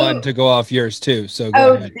funny one to go off yours too. So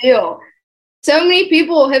go ahead. deal. So many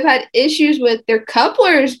people have had issues with their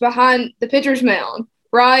couplers behind the pitcher's mound,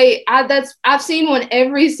 right? I've seen one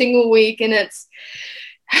every single week, and it's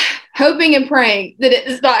hoping and praying that it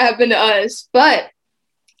does not happen to us. But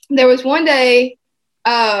there was one day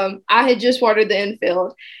I had just watered the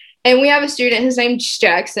infield, and we have a student. His name's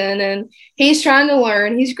Jackson, and he's trying to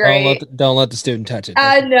learn. He's great. Don't let the student touch it.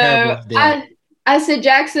 I know. I said,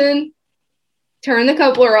 Jackson, turn the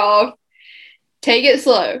coupler off. Take it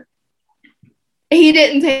slow. He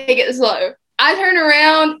didn't take it slow. I turn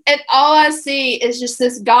around, and all I see is just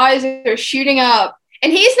this geyser shooting up,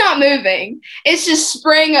 and he's not moving. It's just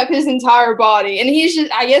spraying up his entire body, and he's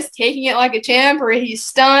just, I guess, taking it like a champ, or he's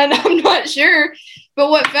stunned. I'm not sure. But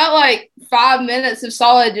what felt like 5 minutes of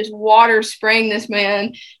solid just water spraying this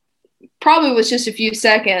man probably was just a few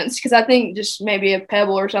seconds, because I think just maybe a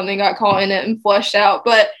pebble or something got caught in it and flushed out.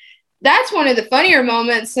 But that's one of the funnier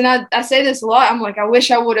moments. And I say this a lot. I'm like, I wish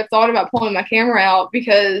I would have thought about pulling my camera out,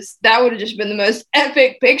 because that would have just been the most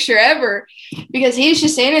epic picture ever, because he's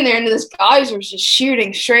just standing there and this geyser was just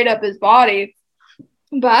shooting straight up his body.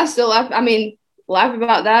 But I still laugh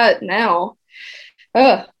about that now.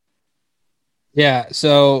 Ugh. Yeah.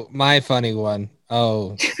 So my funny one.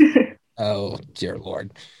 Oh, oh dear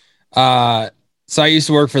Lord. So I used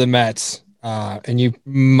to work for the Mets, and you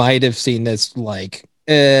might have seen this like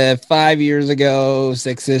 5 years ago,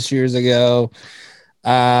 6 years ago.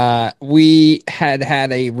 We had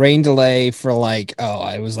a rain delay for like,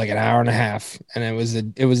 it was like an hour and a half, and it was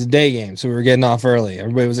a day game, so we were getting off early.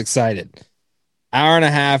 Everybody was excited. Hour and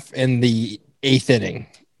a half in the 8th inning.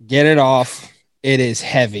 Get it off. It is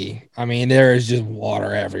heavy. I mean, there is just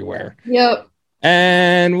water everywhere. Yep.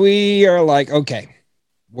 And we are like, okay,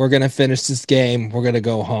 we're going to finish this game. We're going to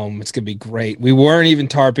go home. It's going to be great. We weren't even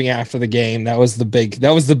tarping after the game. That was the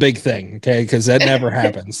big thing. Okay. Cause that never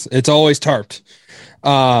happens. It's always tarped.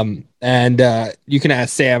 And you can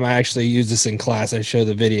ask Sam. I actually use this in class. I show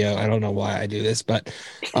the video. I don't know why I do this, but,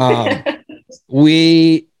 it's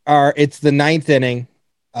the 9th inning.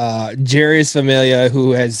 Jarius Familia,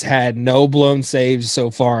 who has had no blown saves so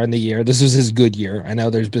far in the year. This was his good year. I know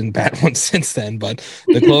there's been bad ones since then, but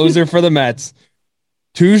the closer for the Mets,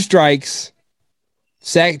 2 strikes,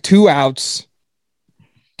 2 outs.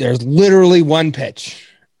 There's literally 1 pitch,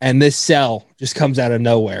 and this cell just comes out of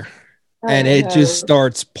nowhere, and it just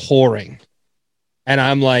starts pouring. And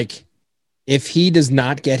I'm like, if he does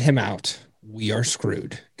not get him out, we are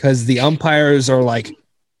screwed, because the umpires are like,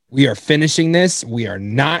 we are finishing this. We are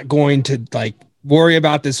not going to like worry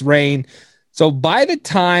about this rain. So by the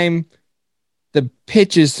time the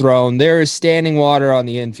pitch is thrown, there is standing water on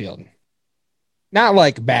the infield. Not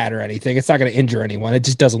like bad or anything. It's not going to injure anyone. It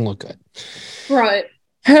just doesn't look good. Right.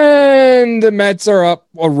 And the Mets are up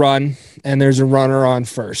a run, and there's a runner on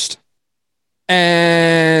first.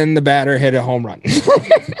 And the batter hit a home run.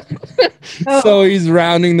 So he's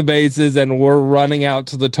rounding the bases, and we're running out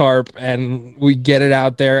to the tarp, and we get it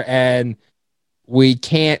out there, and we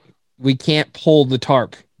can't pull the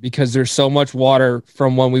tarp because there's so much water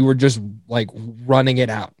from when we were just like running it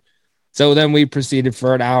out. So then we proceeded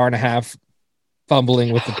for an hour and a half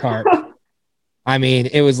fumbling with the tarp. I mean,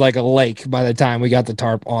 it was like a lake by the time we got the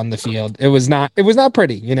tarp on the field. It was not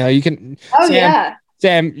pretty. You know, you can.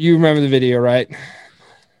 Sam, you remember the video, right?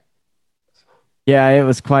 Yeah, it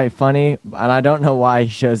was quite funny, and I don't know why he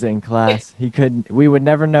shows it in class. We would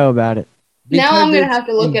never know about it. Now I'm going to have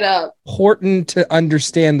to look it up. Important to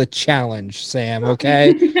understand the challenge, Sam,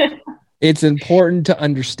 okay? It's important to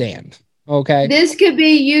understand, okay? This could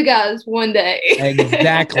be you guys one day.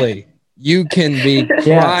 Exactly. You can be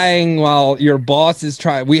crying while your boss is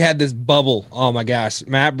trying. We had this bubble. Oh, my gosh.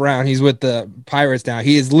 Matt Brown, he's with the Pirates now.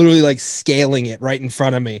 He is literally like scaling it right in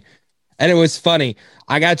front of me. And it was funny.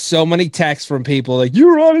 I got so many texts from people like, you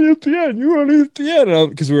were on ESPN,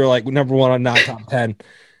 because we were like number 1 on not top 10.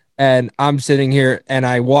 And I'm sitting here and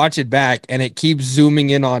I watch it back, and it keeps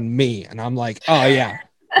zooming in on me. And I'm like, oh, yeah.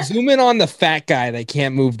 Zoom in on the fat guy that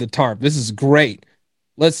can't move the tarp. This is great.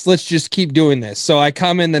 Let's just keep doing this. So I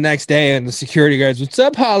come in the next day, and the security guards, what's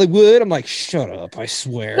up, Hollywood? I'm like, shut up, I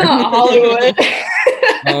swear. Hollywood.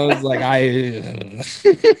 I was like,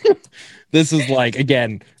 this is like,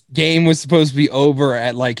 again, game was supposed to be over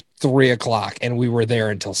at like 3:00, and we were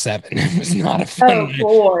there until 7. It was not a fun night.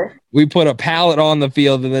 Boy. We put a pallet on the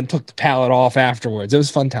field and then took the pallet off afterwards. It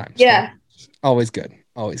was fun times. Yeah. Always good.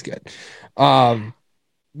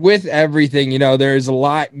 With everything, you know, there's a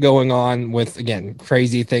lot going on with, again,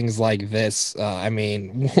 crazy things like this. I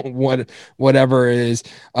mean, whatever it is.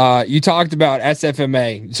 You talked about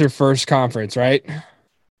SFMA. It's your first conference, right?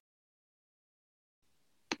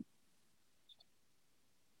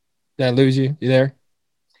 Did I lose you? You there?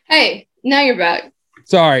 Hey, now you're back.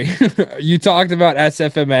 Sorry. You talked about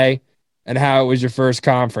SFMA and how it was your first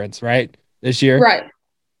conference, right? This year? Right.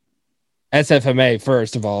 SFMA,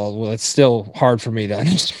 first of all. Well, it's still hard for me to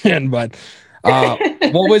understand, but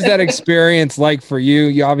what was that experience like for you?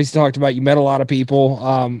 You obviously talked about you met a lot of people.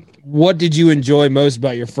 What did you enjoy most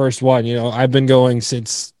about your first one? You know, I've been going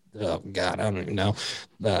since, oh God, I don't even know,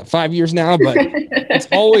 5 years now, but it's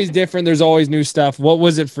always different. There's always new stuff. What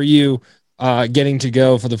was it for you getting to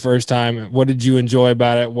go for the first time? What did you enjoy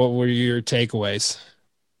about it? What were your takeaways?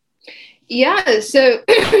 Yeah, so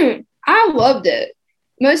I loved it.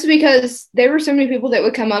 Mostly because there were so many people that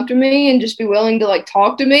would come up to me and just be willing to like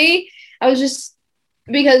talk to me. I was just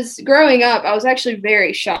because growing up, I was actually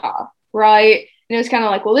very shy, right? And it was kind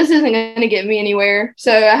of like, well, this isn't going to get me anywhere.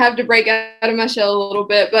 So I have to break out of my shell a little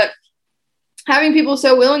bit. But having people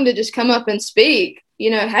so willing to just come up and speak,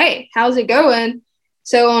 hey, how's it going?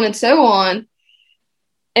 So on and so on.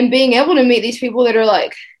 And being able to meet these people that are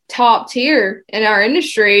like top tier in our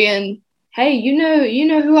industry and hey, you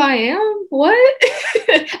know who I am? What?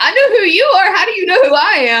 I know who you are. How do you know who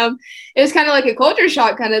I am? It was kind of like a culture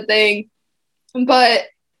shock kind of thing. But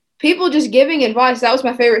people just giving advice, that was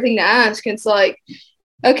my favorite thing to ask. It's like,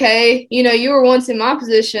 okay, you were once in my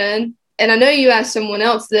position, and I know you asked someone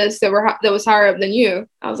else this that was higher up than you.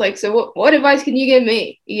 I was like, so what advice can you give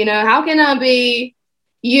me? How can I be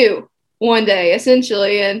you one day,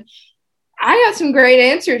 essentially? And I got some great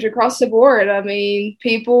answers across the board. I mean,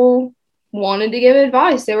 people wanted to give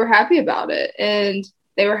advice. They were happy about it, and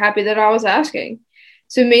they were happy that I was asking.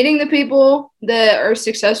 So meeting the people that are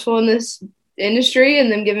successful in this industry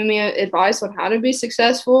and them giving me advice on how to be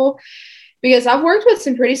successful, because I've worked with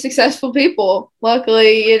some pretty successful people.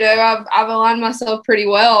 Luckily, I've aligned myself pretty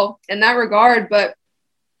well in that regard, but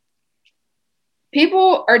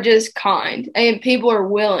people are just kind and people are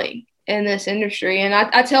willing in this industry. And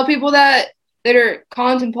I tell people that are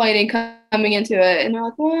contemplating coming into it, and they're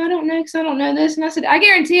like, well, I don't know because I don't know this. And I said, I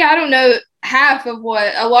guarantee I don't know half of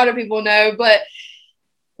what a lot of people know, but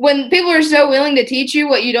when people are so willing to teach you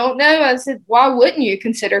what you don't know, I said, why wouldn't you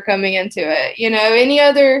consider coming into it?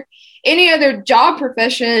 Any other job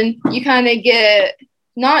profession, you kind of get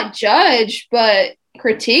not judged, but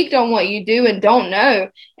critiqued on what you do and don't know.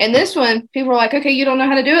 And this one, people are like, okay, you don't know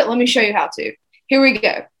how to do it. Let me show you how to. Here we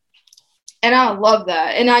go. And I love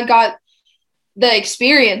that. And I got the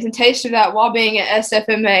experience and taste of that while being at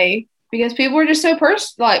SFMA because people are just so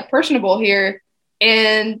personable here,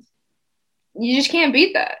 and you just can't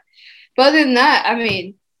beat that. But other than that, I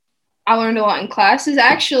mean, I learned a lot in classes.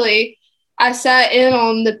 Actually, I sat in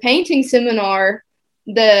on the painting seminar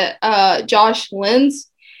that Josh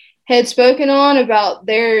Lenz had spoken on about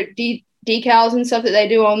their decals and stuff that they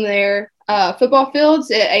do on their football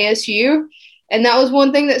fields at ASU. And that was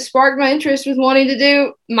one thing that sparked my interest with wanting to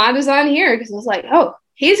do my design here, because I was like, oh,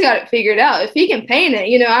 he's got it figured out. If he can paint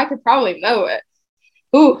it, I could probably mow it.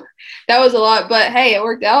 Ooh, that was a lot, but hey, it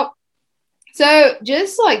worked out. So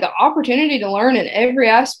just like the opportunity to learn in every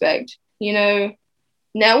aspect,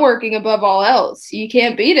 networking above all else, you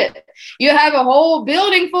can't beat it. You have a whole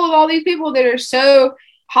building full of all these people that are so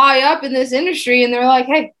high up in this industry, and they're like,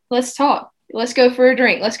 hey, let's talk. Let's go for a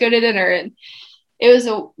drink. Let's go to dinner. And it was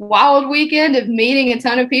a wild weekend of meeting a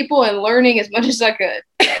ton of people and learning as much as I could.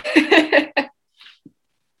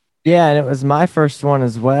 Yeah, and it was my first one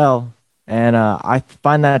as well. And I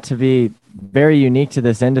find that to be very unique to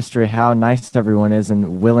this industry, how nice everyone is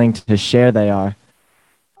and willing to share they are.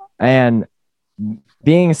 And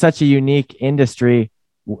being such a unique industry,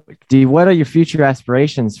 what are your future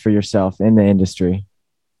aspirations for yourself in the industry?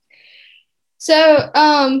 So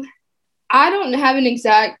I don't have an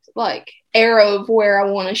exact arrow of where I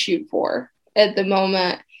want to shoot for at the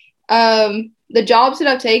moment. The jobs that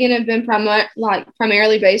I've taken have been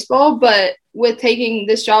primarily baseball, but with taking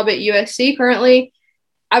this job at USC currently,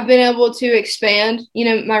 I've been able to expand,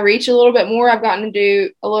 my reach a little bit more. I've gotten to do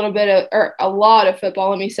a lot of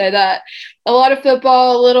football. Let me say that. A lot of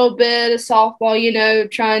football, a little bit of softball,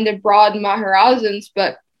 trying to broaden my horizons.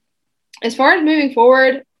 But as far as moving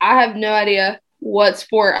forward, I have no idea what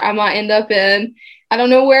sport I might end up in. I don't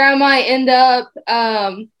know where I might end up.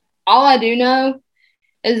 All I do know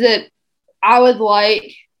is that I would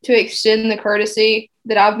like to extend the courtesy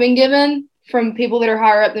that I've been given from people that are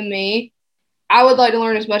higher up than me. I would like to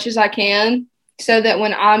learn as much as I can so that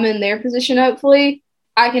when I'm in their position, hopefully,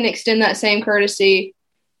 I can extend that same courtesy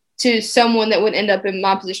to someone that would end up in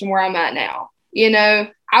my position where I'm at now.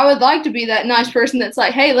 I would like to be that nice person that's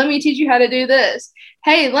like, hey, let me teach you how to do this.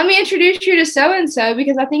 Hey, let me introduce you to so-and-so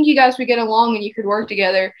because I think you guys would get along and you could work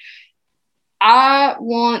together. I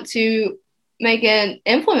want to make an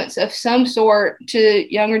influence of some sort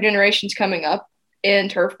to younger generations coming up in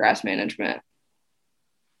turf grass management.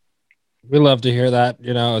 We love to hear that,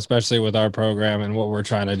 especially with our program and what we're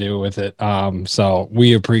trying to do with it. So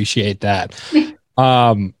we appreciate that.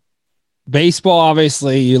 Baseball,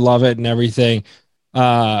 obviously, you love it and everything.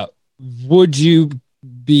 Would you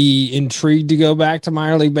be intrigued to go back to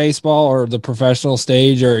minor league baseball or the professional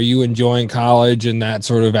stage, or are you enjoying college and that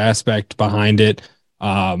sort of aspect behind it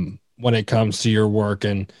when it comes to your work?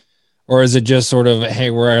 Or is it just sort of,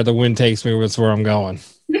 hey, where the wind takes me, that's where I'm going?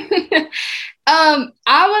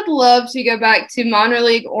 I would love to go back to minor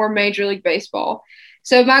league or major league baseball.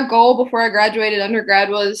 So my goal before I graduated undergrad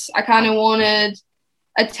was I kind of wanted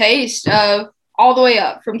a taste of all the way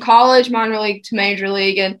up from college, minor league to major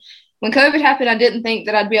league. And when COVID happened, I didn't think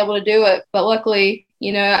that I'd be able to do it. But luckily,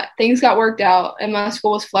 things got worked out and my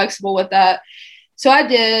school was flexible with that. So I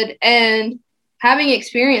did. And having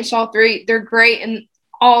experienced all three, they're great in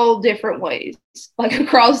all different ways, like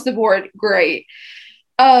across the board, great.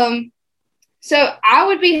 So I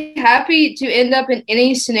would be happy to end up in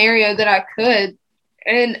any scenario that I could.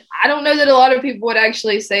 And I don't know that a lot of people would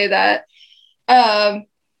actually say that.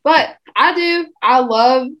 But I do. I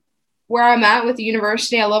love where I'm at with the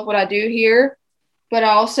university. I love what I do here. But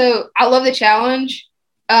I love the challenge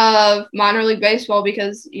of minor league baseball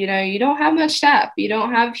because, you don't have much staff. You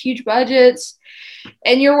don't have huge budgets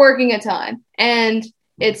and you're working a ton. And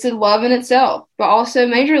it's a love in itself, but also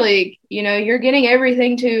major league, you're getting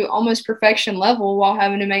everything to almost perfection level while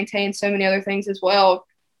having to maintain so many other things as well.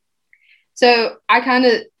 So I kind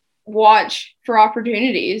of watch for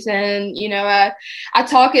opportunities and, I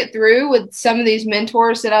talk it through with some of these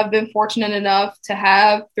mentors that I've been fortunate enough to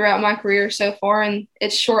have throughout my career so far. And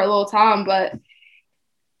it's short a little time, but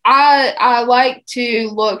I like to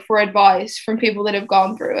look for advice from people that have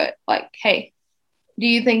gone through it. Like, hey, do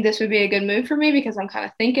you think this would be a good move for me? Because I'm kind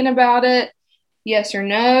of thinking about it. Yes or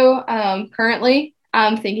no. Currently,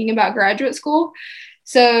 I'm thinking about graduate school.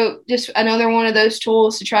 So just another one of those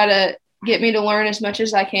tools to try to get me to learn as much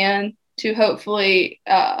as I can to hopefully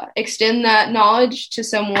extend that knowledge to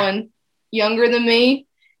someone younger than me.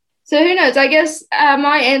 So who knows? I guess I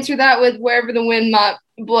might answer that with wherever the wind might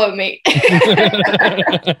blow me.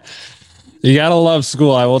 You gotta love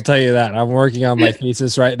school. I will tell you that. I'm working on my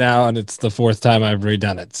thesis right now, and it's the 4th time I've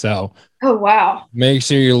redone it. So, oh wow! Make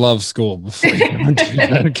sure you love school before you do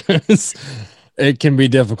that, because it can be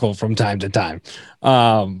difficult from time to time.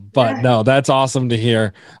 But no, that's awesome to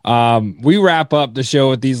hear. We wrap up the show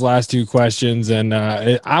with these last 2 questions, and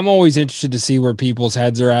I'm always interested to see where people's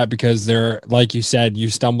heads are at because they're, like you said, you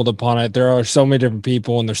stumbled upon it. There are so many different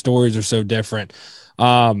people, and their stories are so different.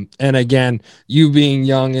 And again, you being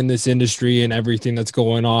young in this industry and everything that's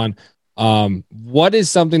going on, what is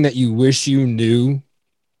something that you wish you knew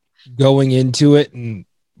going into it and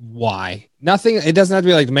why? Nothing. It doesn't have to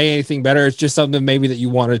be like make anything better. It's just something maybe that you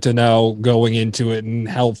wanted to know going into it and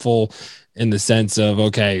helpful in the sense of,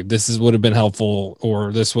 okay, would have been helpful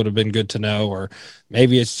or this would have been good to know, or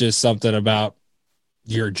maybe it's just something about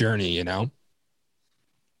your journey,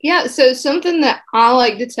 Yeah. So something that I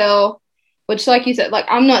like to tell, which, like you said, like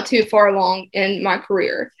I'm not too far along in my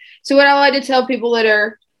career. So what I like to tell people that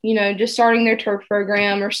are, just starting their turf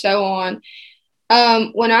program or so on,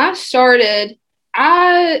 when I started,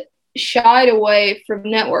 I shied away from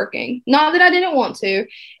networking. Not that I didn't want to.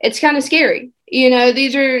 It's kind of scary.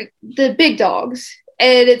 These are the big dogs.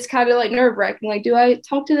 And it's kind of like nerve-wracking. Like, do I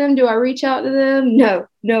talk to them? Do I reach out to them? No,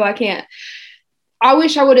 I can't. I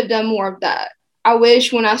wish I would have done more of that. I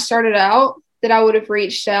wish when I started out that I would have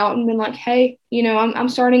reached out and been like, hey, I'm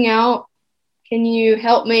starting out. Can you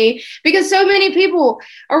help me? Because so many people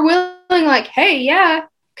are willing, like, hey, yeah,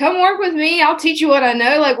 come work with me. I'll teach you what I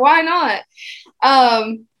know. Like, why not?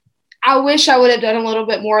 I wish I would have done a little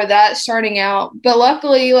bit more of that starting out. But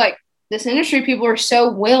luckily, like, this industry, people are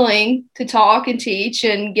so willing to talk and teach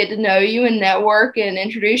and get to know you and network and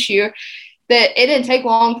introduce you that it didn't take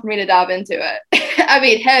long for me to dive into it. I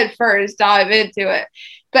mean, head first, dive into it.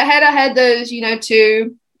 But had I had those,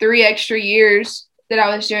 2-3 extra years that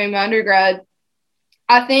I was doing my undergrad,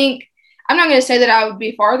 I think I'm not going to say that I would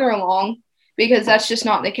be farther along because that's just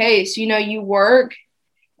not the case. You work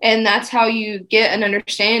and that's how you get an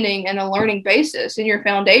understanding and a learning basis and your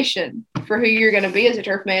foundation for who you're going to be as a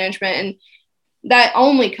turf management. And that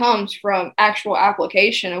only comes from actual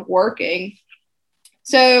application of working.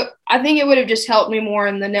 So I think it would have just helped me more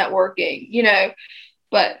in the networking,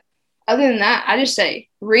 but other than that, I just say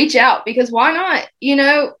reach out because why not?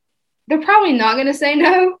 They're probably not going to say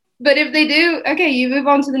no, but if they do, okay, you move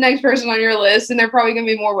on to the next person on your list and they're probably going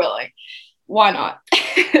to be more willing. Why not?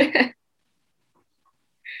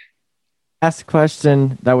 Last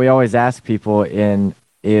question that we always ask people in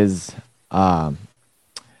is,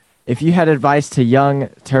 if you had advice to young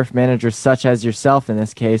turf managers such as yourself in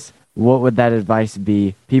this case, what would that advice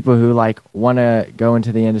be? People who want to go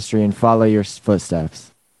into the industry and follow your footsteps.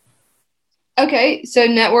 Okay, so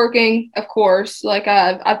networking, of course.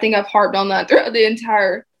 I think I've harped on that throughout the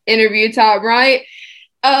entire interview time, right?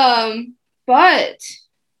 But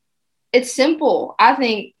it's simple. I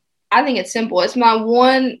think it's simple. It's my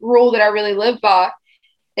one rule that I really live by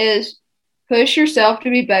is push yourself to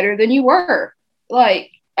be better than you were.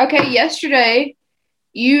 Okay, yesterday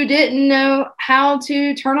you didn't know how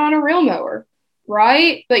to turn on a reel mower,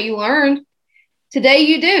 right? But you learned. Today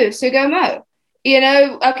you do, so go mow.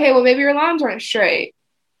 Okay, well, maybe your lines aren't straight.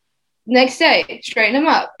 Next day, straighten them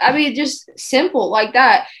up. I mean, just simple like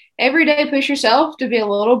that. Every day, push yourself to be a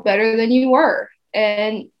little better than you were.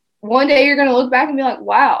 And one day you're going to look back and be like,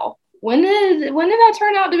 wow, when did I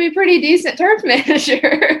turn out to be a pretty decent turf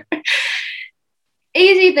manager?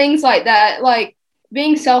 Easy things like that, like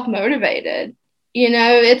being self-motivated.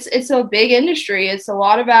 It's a big industry. It's a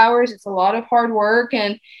lot of hours. It's a lot of hard work.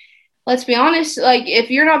 And let's be honest, if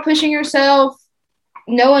you're not pushing yourself,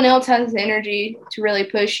 no one else has the energy to really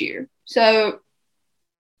push you. So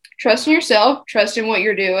trust in yourself, trust in what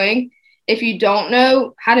you're doing. If you don't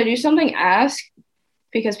know how to do something, ask,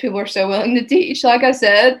 because people are so willing to teach, like I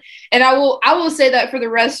said. And I will say that for the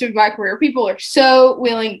rest of my career, people are so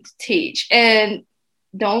willing to teach, and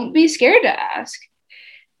don't be scared to ask.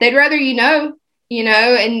 They'd rather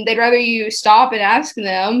and they'd rather you stop and ask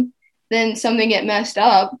them than something get messed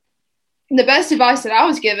up. The best advice that I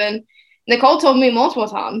was given, Nicole told me multiple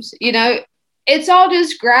times, it's all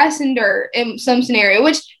just grass and dirt in some scenario,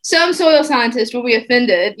 which some soil scientists will be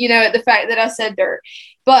offended, at the fact that I said dirt.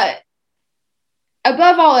 But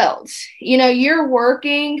above all else, you're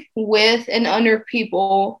working with and under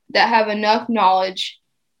people that have enough knowledge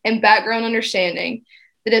and background understanding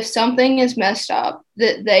that if something is messed up,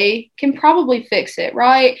 that they can probably fix it,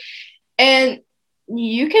 right? And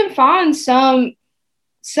you can find some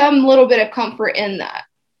little bit of comfort in that.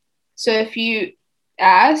 So if you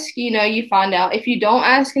ask, you find out. If you don't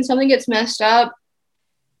ask and something gets messed up,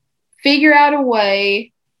 figure out a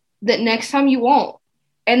way that next time you won't.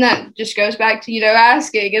 And that just goes back to,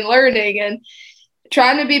 asking and learning and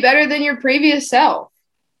trying to be better than your previous self.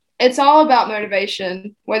 It's all about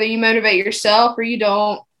motivation, whether you motivate yourself or you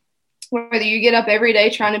don't, whether you get up every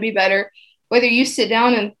day trying to be better, whether you sit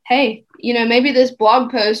down and, hey, maybe this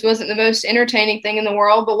blog post wasn't the most entertaining thing in the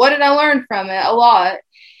world, but what did I learn from it? A lot.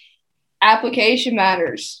 Application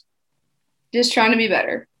matters. Just trying to be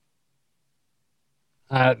better.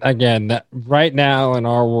 Again, right now in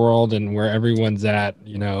our world and where everyone's at,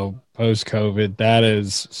 post-COVID, that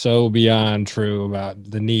is so beyond true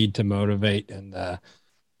about the need to motivate and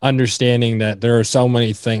understanding that there are so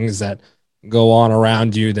many things that go on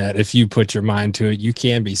around you that if you put your mind to it, you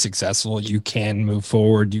can be successful, you can move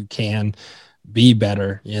forward, you can be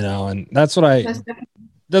better, and that's what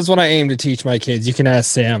I aim to teach my kids. You can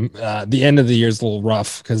ask Sam. The end of the year is a little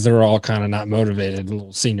rough because they're all kind of not motivated, a little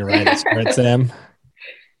senioritis, right, Sam?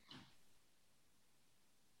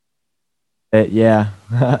 Yeah.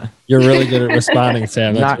 You're really good at responding,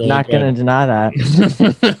 Sam. That's not going to deny that.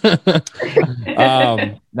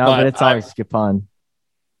 But it's always fun.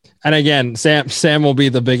 And again, Sam will be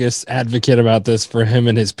the biggest advocate about this for him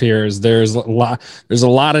and his peers. There's a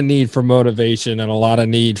lot of need for motivation and a lot of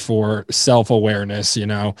need for self-awareness,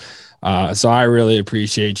 so I really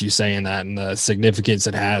appreciate you saying that and the significance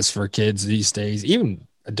it has for kids these days, even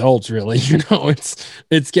adults, really.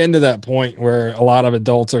 It's getting to that point where a lot of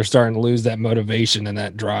adults are starting to lose that motivation and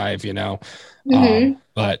that drive, Mm-hmm.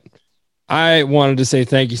 But I wanted to say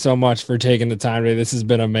thank you so much for taking the time today. This has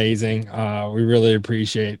been amazing. We really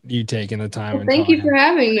appreciate you taking the time. Well, thank you for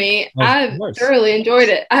having me. I've thoroughly enjoyed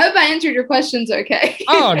it. I hope I answered your questions okay.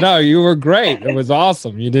 Oh, no, you were great. It was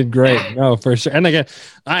awesome. You did great. No, for sure. And again,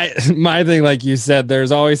 my thing, like you said,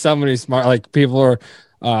 there's always somebody smart, like people are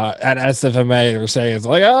at SFMA, they're saying, it's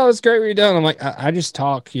like, oh, it's great what you're doing. I'm like, I just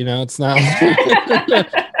talk, it's not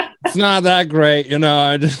it's not that great,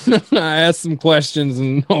 I ask some questions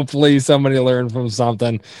and hopefully somebody learned from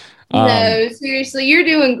something. No, seriously, you're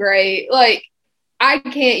doing great. I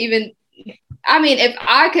can't even, if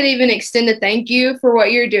I could even extend a thank you for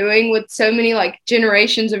what you're doing with so many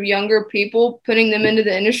generations of younger people, putting them into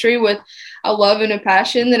the industry with a love and a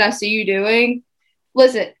passion that I see you doing.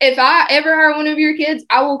 Listen, if I ever hire one of your kids,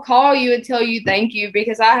 I will call you and tell you thank you,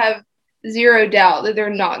 because I have zero doubt that they're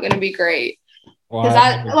not going to be great. Because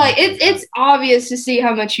it's obvious to see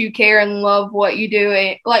how much you care and love what you do,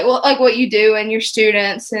 and what you do and your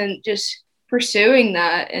students, and just pursuing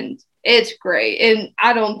that. And It's great. And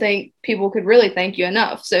I don't think people could really thank you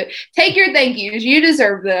enough. So take your thank yous. You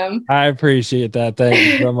deserve them. I appreciate that. Thank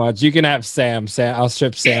you so much. You can have Sam. I'll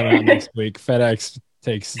ship Sam out next week. FedEx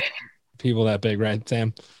takes people that big, right,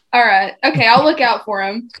 Sam? All right. Okay. I'll look out for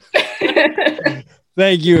him.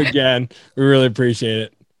 Thank you again. We really appreciate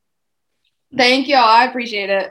it. Thank y'all. I appreciate it.